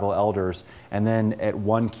these tribal elders. And then at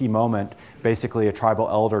one key moment, basically a tribal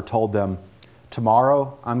elder told them,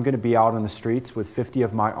 tomorrow I'm going to be out on the streets with 50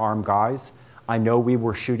 of my armed guys. I know we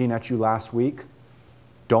were shooting at you last week.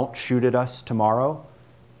 Don't shoot at us tomorrow,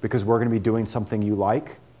 because we're going to be doing something you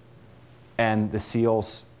like. And the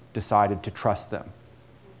SEALs decided to trust them.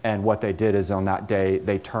 And what they did is on that day,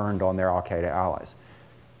 they turned on their Al-Qaeda allies.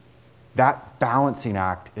 That balancing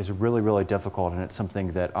act is really, really difficult, and it's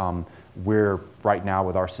something that we're right now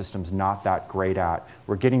with our systems not that great at.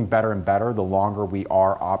 We're getting better and better the longer we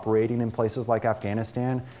are operating in places like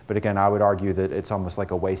Afghanistan. But again, I would argue that it's almost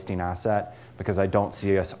like a wasting asset, because I don't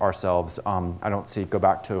see ourselves, I don't see, go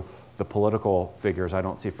back to the political figures, I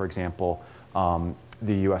don't see, for example,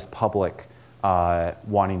 the US public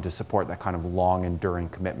wanting to support that kind of long enduring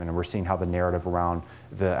commitment. And we're seeing how the narrative around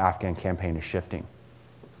the Afghan campaign is shifting.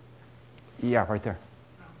 Yeah, right there.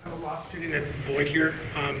 I'm a law student at Boyd here.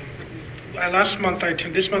 This month I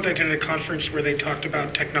attended a conference where they talked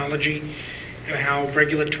about technology and how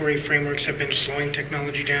regulatory frameworks have been slowing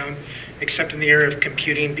technology down, except in the area of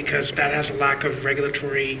computing, because that has a lack of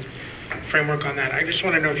regulatory framework on that. I just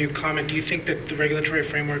want to know if you comment, do you think that the regulatory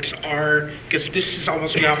frameworks are, because this is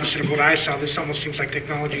almost the opposite of what I saw, this almost seems like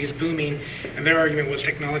technology is booming, and their argument was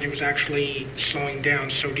technology was actually slowing down.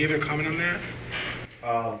 So do you have a comment on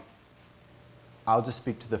that? I'll just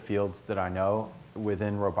speak to the fields that I know.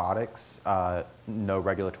 Within robotics, no,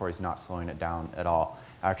 regulatory is not slowing it down at all.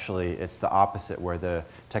 Actually, it's the opposite, where the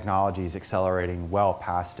technology is accelerating well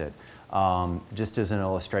past it. Just as an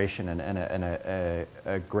illustration and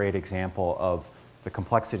a great example of the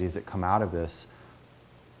complexities that come out of this,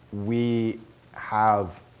 we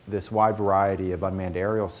have this wide variety of unmanned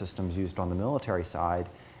aerial systems used on the military side,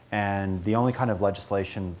 and the only kind of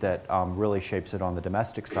legislation that really shapes it on the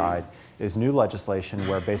domestic side is new legislation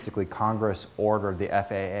where basically Congress ordered the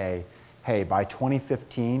FAA, hey, by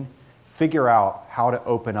 2015, figure out how to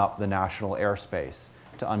open up the national airspace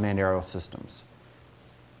to unmanned aerial systems.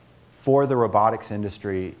 For the robotics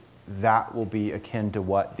industry, that will be akin to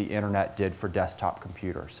what the internet did for desktop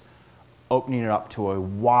computers, opening it up to a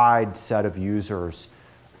wide set of users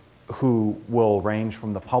who will range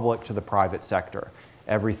from the public to the private sector.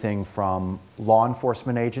 Everything from law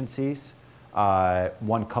enforcement agencies.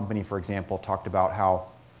 One company, for example, talked about how,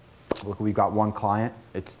 look, we've got one client,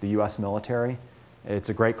 it's the US military. It's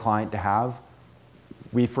a great client to have.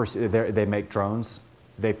 They make drones.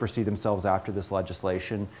 They foresee themselves after this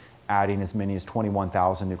legislation adding as many as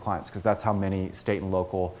 21,000 new clients, because that's how many state and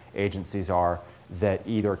local agencies are that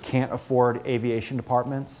either can't afford aviation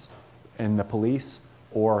departments in the police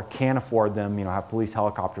or can afford them, have police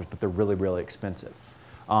helicopters, but they're really, really expensive.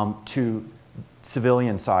 To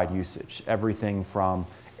civilian side usage, everything from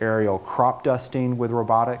aerial crop dusting with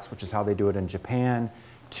robotics, which is how they do it in Japan,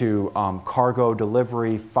 to cargo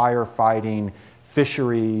delivery, firefighting,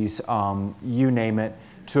 fisheries, you name it,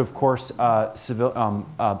 to, of course,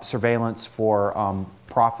 surveillance for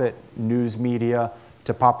profit, news media,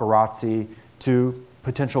 to paparazzi, to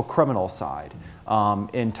potential criminal side.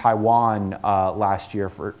 In Taiwan last year,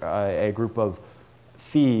 for a group of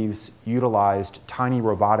thieves utilized tiny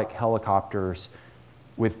robotic helicopters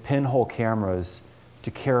with pinhole cameras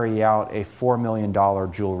to carry out a $4 million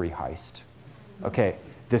jewelry heist. Okay,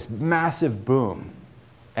 this massive boom,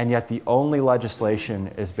 and yet the only legislation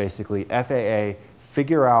is basically FAA,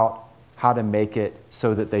 figure out how to make it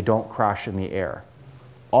so that they don't crash in the air.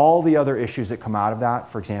 All the other issues that come out of that,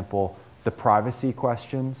 for example, the privacy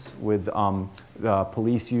questions with the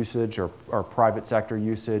police usage or private sector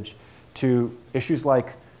usage, to issues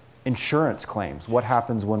like insurance claims. What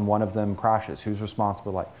happens when one of them crashes? Who's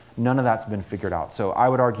responsible? None of that's been figured out. So I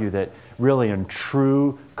would argue that really in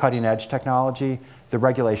true cutting edge technology, the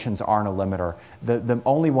regulations aren't a limiter. The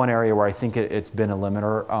only one area where I think it's been a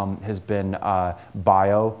limiter has been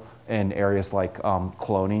bio in areas like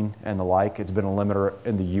cloning and the like. It's been a limiter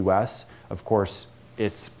in the US. Of course,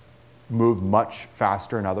 it's moved much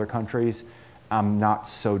faster in other countries. I'm not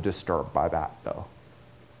so disturbed by that, though.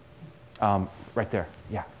 Right there,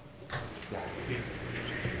 yeah.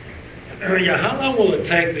 Yeah, how long will it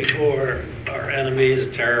take before our enemies,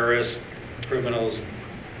 terrorists, criminals,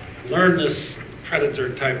 learn this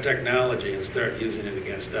predator-type technology and start using it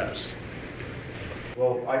against us?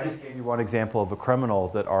 Well, I just gave you one example of a criminal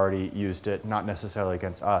that already used it, not necessarily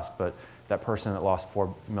against us, but that person that lost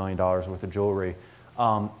 $4 million worth of jewelry.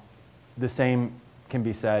 The same can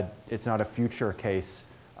be said, it's not a future case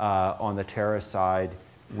on the terrorist side.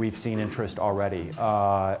 We've seen interest already.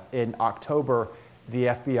 In October, the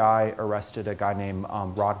FBI arrested a guy named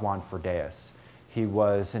Radwan Firdaus. He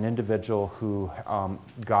was an individual who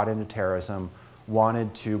got into terrorism,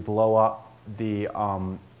 wanted to blow up the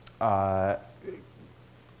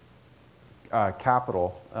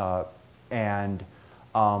Capitol, and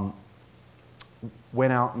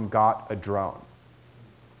went out and got a drone.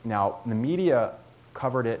 Now, the media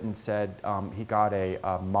covered it and said he got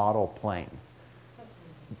a model plane.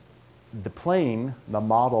 The plane, the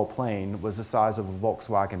model plane, was the size of a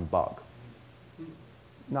Volkswagen Bug.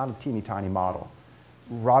 Not a teeny tiny model.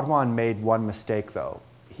 Radwan made one mistake though.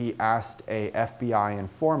 He asked a FBI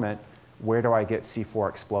informant, where do I get C4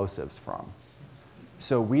 explosives from?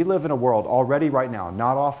 So we live in a world already right now,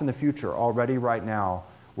 not off in the future, already right now,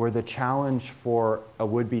 where the challenge for a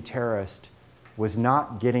would-be terrorist was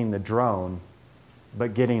not getting the drone,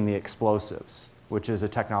 but getting the explosives, which is a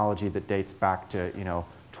technology that dates back to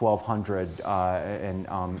 1200 in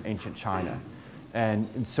ancient China.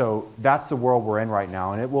 And so that's the world we're in right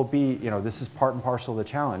now. And it will be, this is part and parcel of the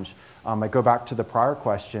challenge. I go back to the prior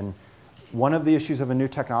question. One of the issues of a new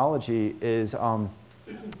technology is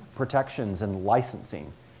protections and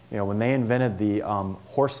licensing. When they invented the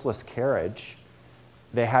horseless carriage,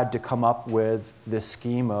 they had to come up with this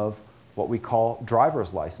scheme of what we call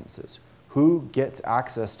driver's licenses. Who gets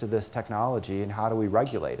access to this technology and how do we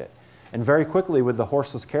regulate it? And very quickly with the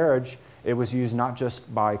horseless carriage, it was used not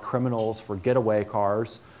just by criminals for getaway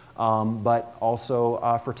cars, but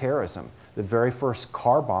also for terrorism. The very first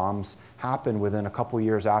car bombs happened within a couple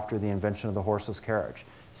years after the invention of the horseless carriage.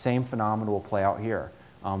 Same phenomenon will play out here.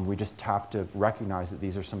 We just have to recognize that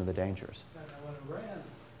these are some of the dangers. When Iran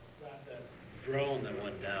got that drone that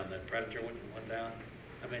went down, that Predator went down,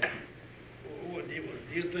 I mean,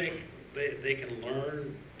 do you think they can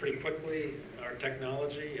learn pretty quickly our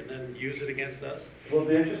technology and then use it against us? Well,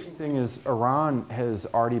 the interesting thing is Iran has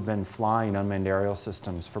already been flying unmanned aerial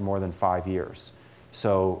systems for more than 5 years.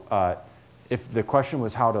 So if the question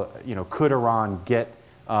was how to, could Iran get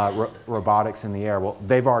robotics in the air, well,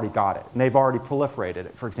 they've already got it. And they've already proliferated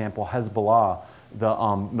it. For example, Hezbollah, the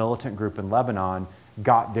militant group in Lebanon,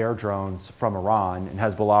 got their drones from Iran, and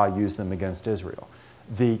Hezbollah used them against Israel.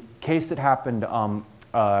 The case that happened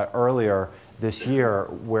earlier this year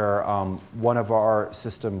where one of our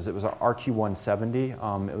systems, it was an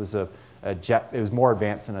RQ-170, it was a jet, it was more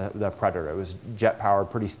advanced than the Predator. It was jet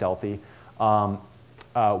powered, pretty stealthy,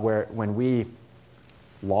 where when we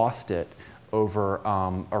lost it over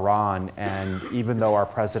Iran, and even though our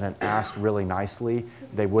president asked really nicely,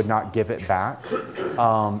 they would not give it back.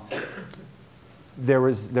 There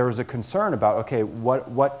was a concern about, okay,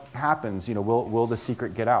 what happens? Will the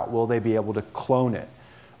secret get out? Will they be able to clone it?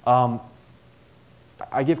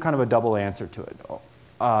 I give kind of a double answer to it.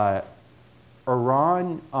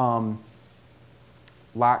 Iran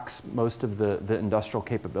lacks most of the industrial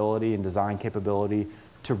capability and design capability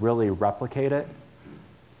to really replicate it.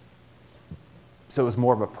 So it was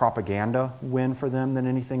more of a propaganda win for them than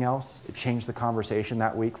anything else. It changed the conversation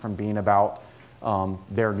that week from being about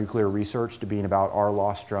their nuclear research to being about our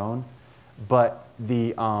lost drone. But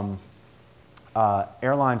the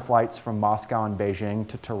airline flights from Moscow and Beijing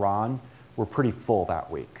to Tehran were pretty full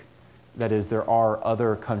that week. That is, there are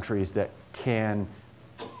other countries that can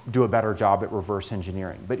do a better job at reverse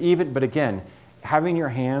engineering. But again, having your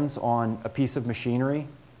hands on a piece of machinery,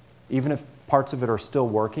 even if parts of it are still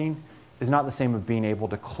working, is not the same as being able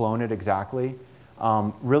to clone it exactly.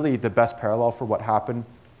 Really, the best parallel for what happened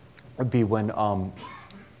would be when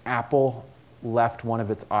Apple left one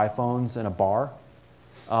of its iPhones in a bar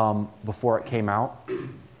before it came out.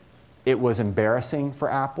 It was embarrassing for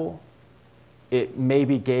Apple. It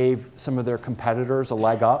maybe gave some of their competitors a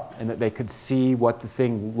leg up in that they could see what the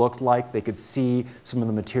thing looked like. They could see some of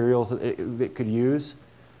the materials that it could use.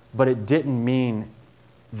 But it didn't mean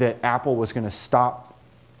that Apple was going to stop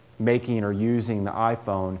making or using the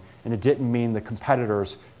iPhone, and it didn't mean the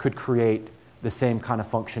competitors could create the same kind of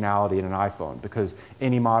functionality in an iPhone, because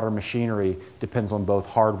any modern machinery depends on both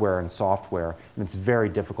hardware and software, and it's very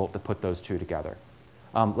difficult to put those two together.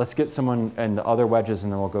 Let's get someone in the other wedges,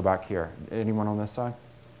 and then we'll go back here. Anyone on this side?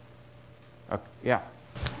 Okay, yeah.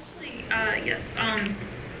 Actually, yes.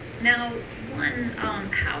 Now, one,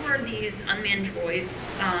 how are these unmanned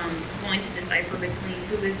droids going to decipher between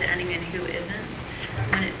who is the enemy and who isn't,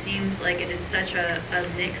 when it seems like it is such a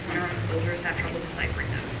mix when our own soldiers have trouble deciphering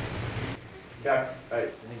those? I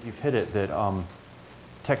think you've hit it, that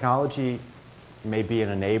technology may be an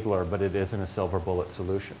enabler, but it isn't a silver bullet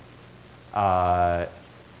solution.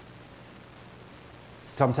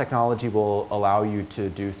 Some technology will allow you to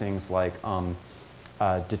do things like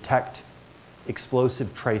detect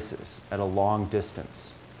explosive traces at a long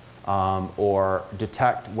distance, or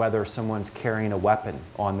detect whether someone's carrying a weapon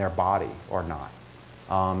on their body or not.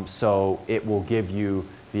 So it will give you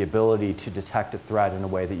the ability to detect a threat in a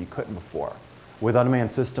way that you couldn't before. With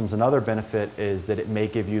unmanned systems, another benefit is that it may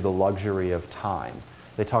give you the luxury of time.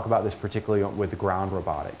 They talk about this particularly with the ground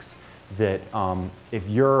robotics, that if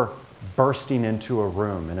you're bursting into a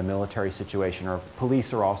room in a military situation, or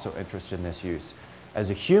police are also interested in this use, as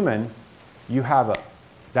a human, you have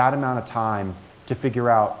that amount of time to figure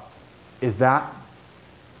out, is that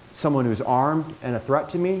someone who's armed and a threat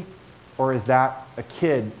to me, or is that a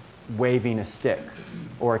kid waving a stick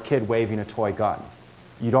or a kid waving a toy gun?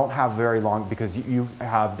 You don't have very long, because you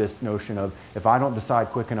have this notion of, if I don't decide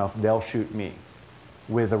quick enough, they'll shoot me.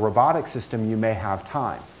 With a robotic system, you may have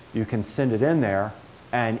time. You can send it in there,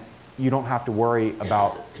 and you don't have to worry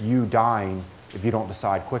about you dying if you don't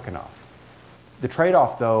decide quick enough. The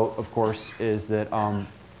trade-off, though, of course, is that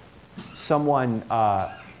someone,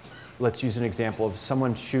 let's use an example of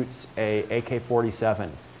someone shoots a AK-47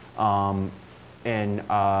 in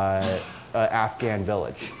an Afghan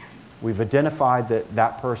village. We've identified that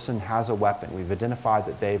that person has a weapon. We've identified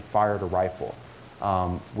that they've fired a rifle.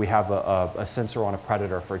 We have a sensor on a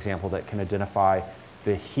Predator, for example, that can identify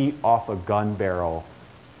the heat off a gun barrel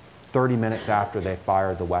 30 minutes after they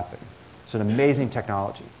fired the weapon. It's an amazing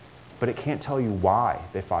technology, but it can't tell you why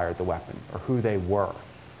they fired the weapon or who they were.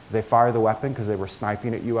 They fired the weapon because they were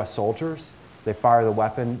sniping at US soldiers. They fired the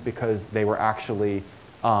weapon because they were actually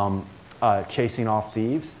chasing off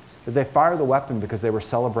thieves. They fire the weapon because they were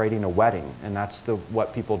celebrating a wedding, and that's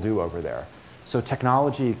what people do over there. So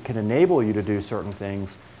technology can enable you to do certain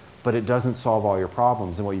things, but it doesn't solve all your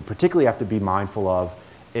problems. And what you particularly have to be mindful of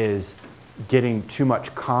is getting too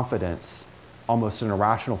much confidence, almost an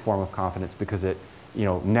irrational form of confidence, because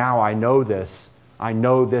now I know this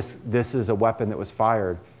is a weapon that was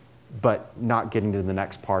fired, but not getting to the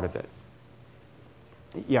next part of it.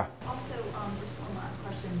 Yeah. Also, just one last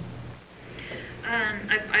question.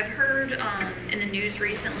 I've heard in the news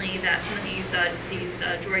recently that some of these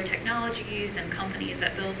droid technologies and companies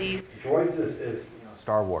that build these. Droids is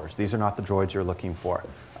Star Wars. These are not the droids you're looking for.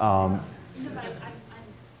 No, but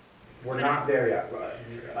We're not there yet.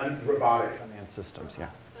 Robotics, unmanned systems, yeah.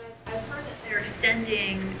 I've heard that they're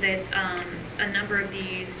extending a number of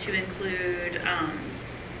these to include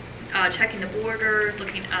checking the borders,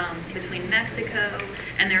 looking between Mexico,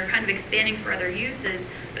 and they're kind of expanding for other uses.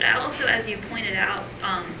 But also, as you pointed out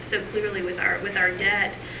so clearly with our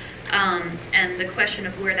debt and the question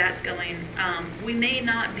of where that's going, we may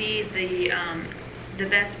not be the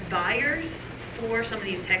best buyers for some of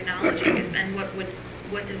these technologies. And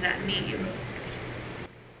what does that mean?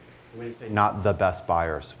 When you say not the best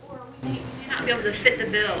buyers? Or we may not be able to fit the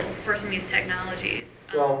bill for some of these technologies.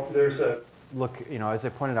 Well, look, as I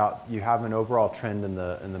pointed out, you have an overall trend in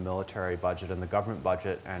the military budget and the government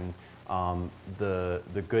budget, and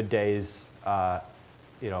the good days, are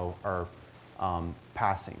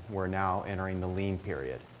passing. We're now entering the lean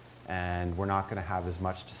period, and we're not going to have as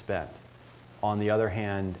much to spend. On the other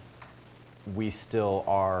hand, we still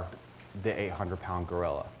are the 800-pound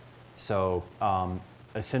gorilla. So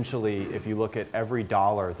essentially, if you look at every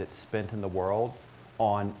dollar that's spent in the world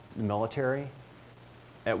on the military,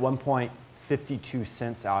 at one point, 52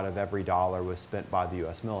 cents out of every dollar was spent by the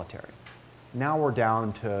US military. Now we're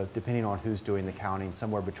down to, depending on who's doing the counting,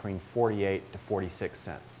 somewhere between 48 to 46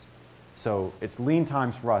 cents. So it's lean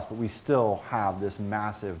times for us, but we still have this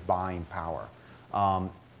massive buying power.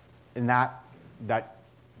 And that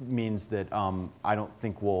means that I don't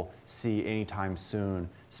think we'll see anytime soon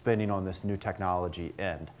spending on this new technology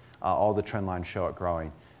end. All the trend lines show it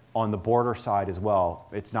growing. On the border side as well,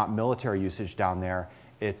 it's not military usage down there,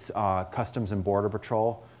 it's Customs and Border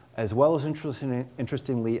Patrol, as well as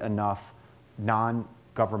interestingly enough,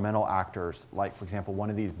 non-governmental actors, like for example, one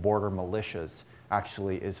of these border militias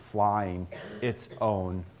actually is flying its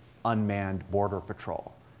own unmanned border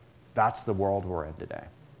patrol. That's the world we're in today.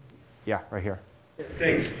 Yeah, right here.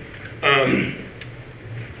 Thanks.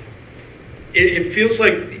 It feels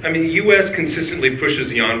like, the U.S. consistently pushes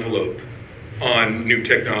the envelope on new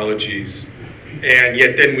technologies, and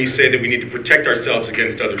yet then we say that we need to protect ourselves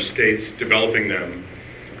against other states developing them.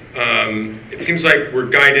 It seems like we're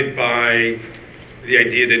guided by the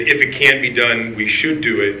idea that if it can't be done, we should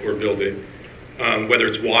do it or build it, whether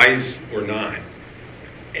it's wise or not.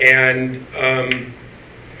 And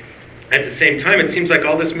at the same time, it seems like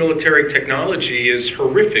all this military technology is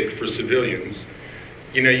horrific for civilians.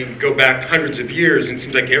 You know, you can go back hundreds of years, and it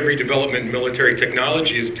seems like every development in military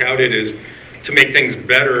technology is touted as to make things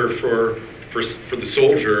better for the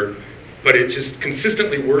soldier, but it's just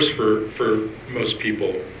consistently worse for most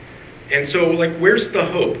people. And so, like, where's the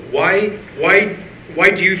hope? Why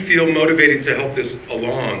do you feel motivated to help this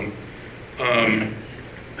along?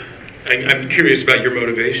 I'm curious about your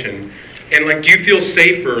motivation. And, like, do you feel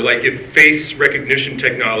safer, like, if face recognition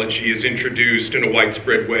technology is introduced in a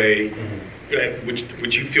widespread way?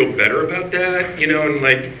 Would you feel better about that? You know,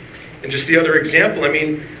 and just the other example, I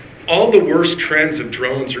mean, all the worst trends of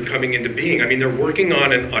drones are coming into being. I mean, they're working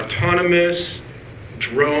on an autonomous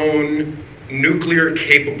drone,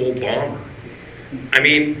 nuclear-capable bomber. I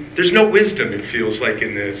mean, there's no wisdom, it feels like,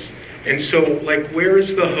 in this. And so, like, where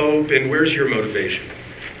is the hope and where's your motivation?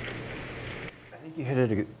 I think you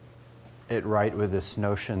hit it right with this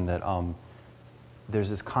notion that there's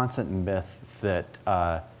this constant myth that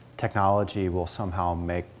technology will somehow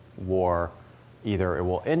make war, either it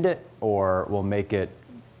will end it or will make it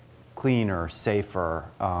cleaner, safer,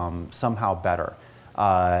 somehow better.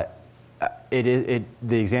 The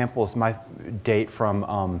examples might date from,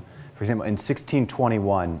 for example, in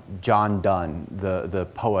 1621, John Donne, the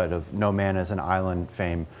poet of No Man is an Island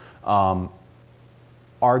fame,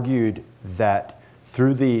 argued that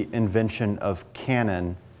through the invention of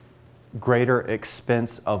cannon, greater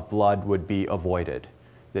expense of blood would be avoided,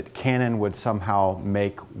 that cannon would somehow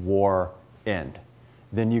make war end.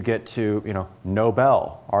 Then you get to, you know,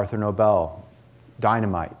 Nobel, Arthur Nobel,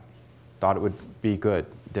 dynamite, thought it would be good,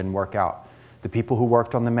 didn't work out. The people who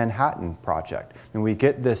worked on the Manhattan Project. And we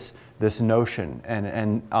get this notion,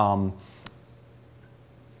 and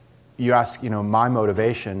you ask, you know, my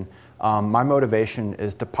motivation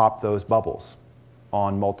is to pop those bubbles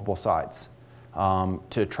on multiple sides,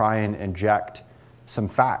 to try and inject some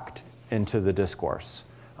fact into the discourse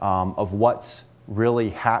of what's really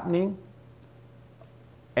happening.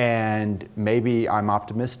 And maybe I'm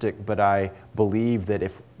optimistic, but I believe that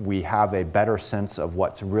if we have a better sense of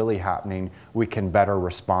what's really happening, we can better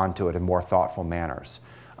respond to it in more thoughtful manners.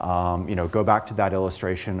 You know, go back to that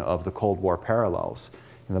illustration of the Cold War parallels.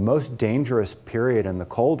 And the most dangerous period in the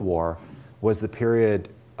Cold War was the period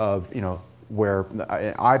of, you know, where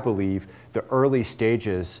I believe the early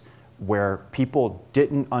stages where people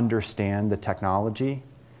didn't understand the technology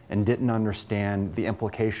and didn't understand the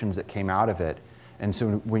implications that came out of it. And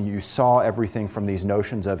so when you saw everything from these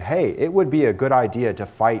notions of, hey, it would be a good idea to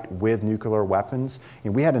fight with nuclear weapons.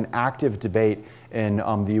 And we had an active debate in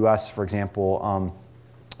the US, for example,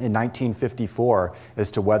 in 1954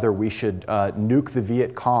 as to whether we should nuke the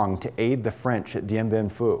Viet Cong to aid the French at Dien Bien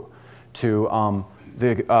Phu, to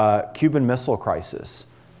the Cuban Missile Crisis.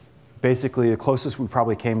 Basically, the closest we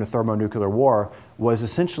probably came to thermonuclear war was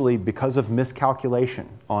essentially because of miscalculation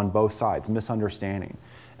on both sides, misunderstanding.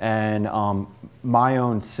 And my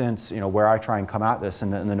own sense, you know, where I try and come at this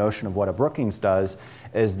and the notion of what a Brookings does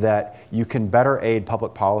is that you can better aid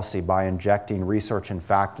public policy by injecting research and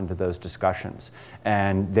fact into those discussions.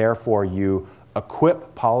 And therefore, you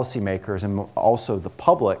equip policymakers and also the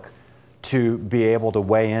public to be able to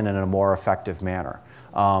weigh in a more effective manner.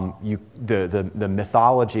 The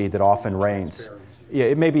mythology that often reigns. Yeah,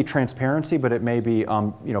 it may be transparency, but it may be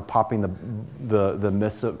you know, popping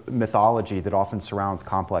the mythology that often surrounds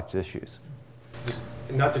complex issues. Just,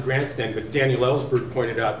 not to grandstand, but Daniel Ellsberg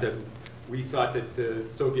pointed out that we thought that the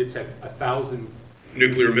Soviets had 1,000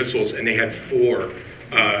 nuclear missiles, and they had 4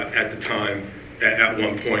 at the time, at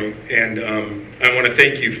one point. And I want to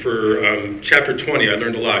thank you for chapter 20. I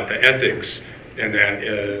learned a lot, the ethics, and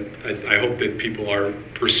that I hope that people are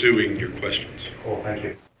pursuing your questions. Cool, thank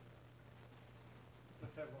you.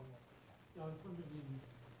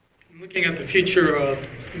 Looking at the future of,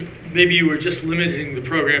 maybe you were just limiting the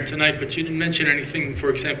program tonight, but you didn't mention anything, for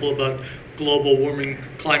example, about global warming,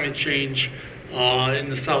 climate change, in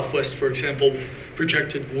the Southwest, for example,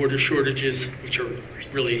 projected water shortages, which are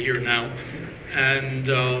really here now. And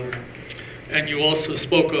you also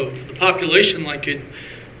spoke of the population like it,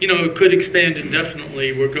 you know, it could expand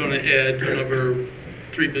indefinitely. We're going to add another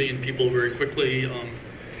 3 billion people very quickly,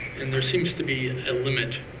 and there seems to be a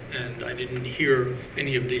limit. And I didn't hear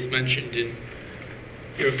any of these mentioned in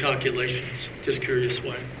your calculations. Just curious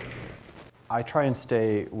why. I try and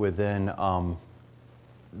stay within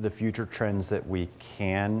the future trends that we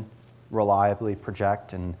can reliably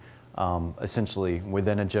project, and essentially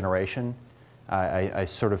within a generation. I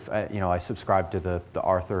sort of, I subscribe to the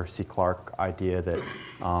Arthur C. Clarke idea that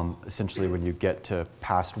essentially when you get to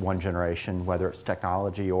past one generation, whether it's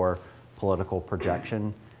technology or political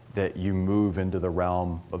projection, that you move into the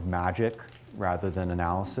realm of magic rather than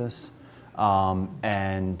analysis.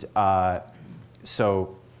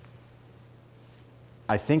 So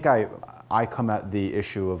I think I come at the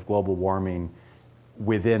issue of global warming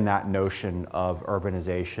within that notion of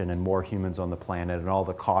urbanization and more humans on the planet and all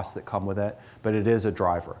the costs that come with it, but it is a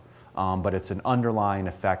driver. But it's an underlying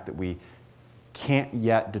effect that we can't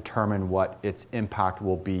yet determine what its impact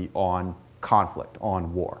will be on conflict,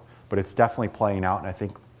 on war. But it's definitely playing out, and I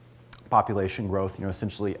think population growth,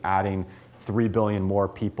 essentially adding 3 billion more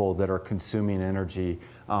people that are consuming energy,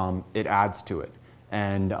 it adds to it.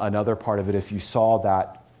 And another part of it, if you saw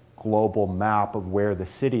that global map of where the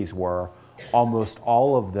cities were, almost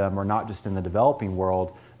all of them are not just in the developing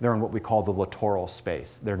world, they're in what we call the littoral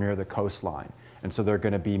space. They're near the coastline. And so they're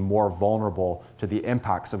going to be more vulnerable to the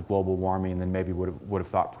impacts of global warming than maybe would have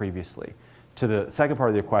thought previously. To the second part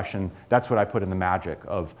of your question, that's what I put in the magic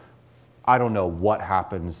of, I don't know what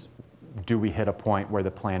happens. Do we hit a point where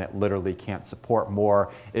the planet literally can't support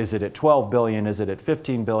more? Is it at 12 billion? Is it at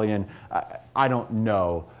 15 billion? I don't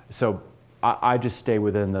know. So I just stay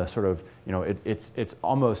within the sort of, it's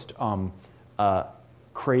almost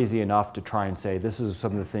crazy enough to try and say this is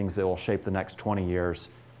some of the things that will shape the next 20 years,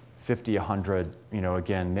 50, 100,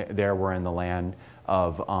 again, there we're in the land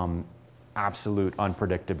of absolute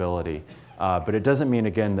unpredictability. But it doesn't mean,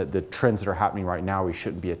 again, that the trends that are happening right now we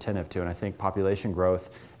shouldn't be attentive to. And I think population growth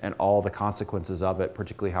and all the consequences of it,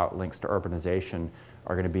 particularly how it links to urbanization,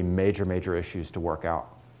 are going to be major, major issues to work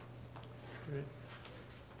out. Great.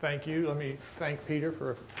 Thank you. Let me thank Peter for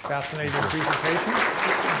a fascinating presentation.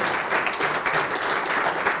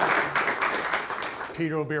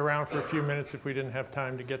 Peter will be around for a few minutes if we didn't have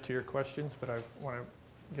time to get to your questions, but I want to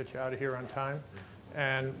get you out of here on time.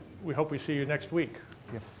 And we hope we see you next week.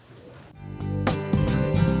 Yeah.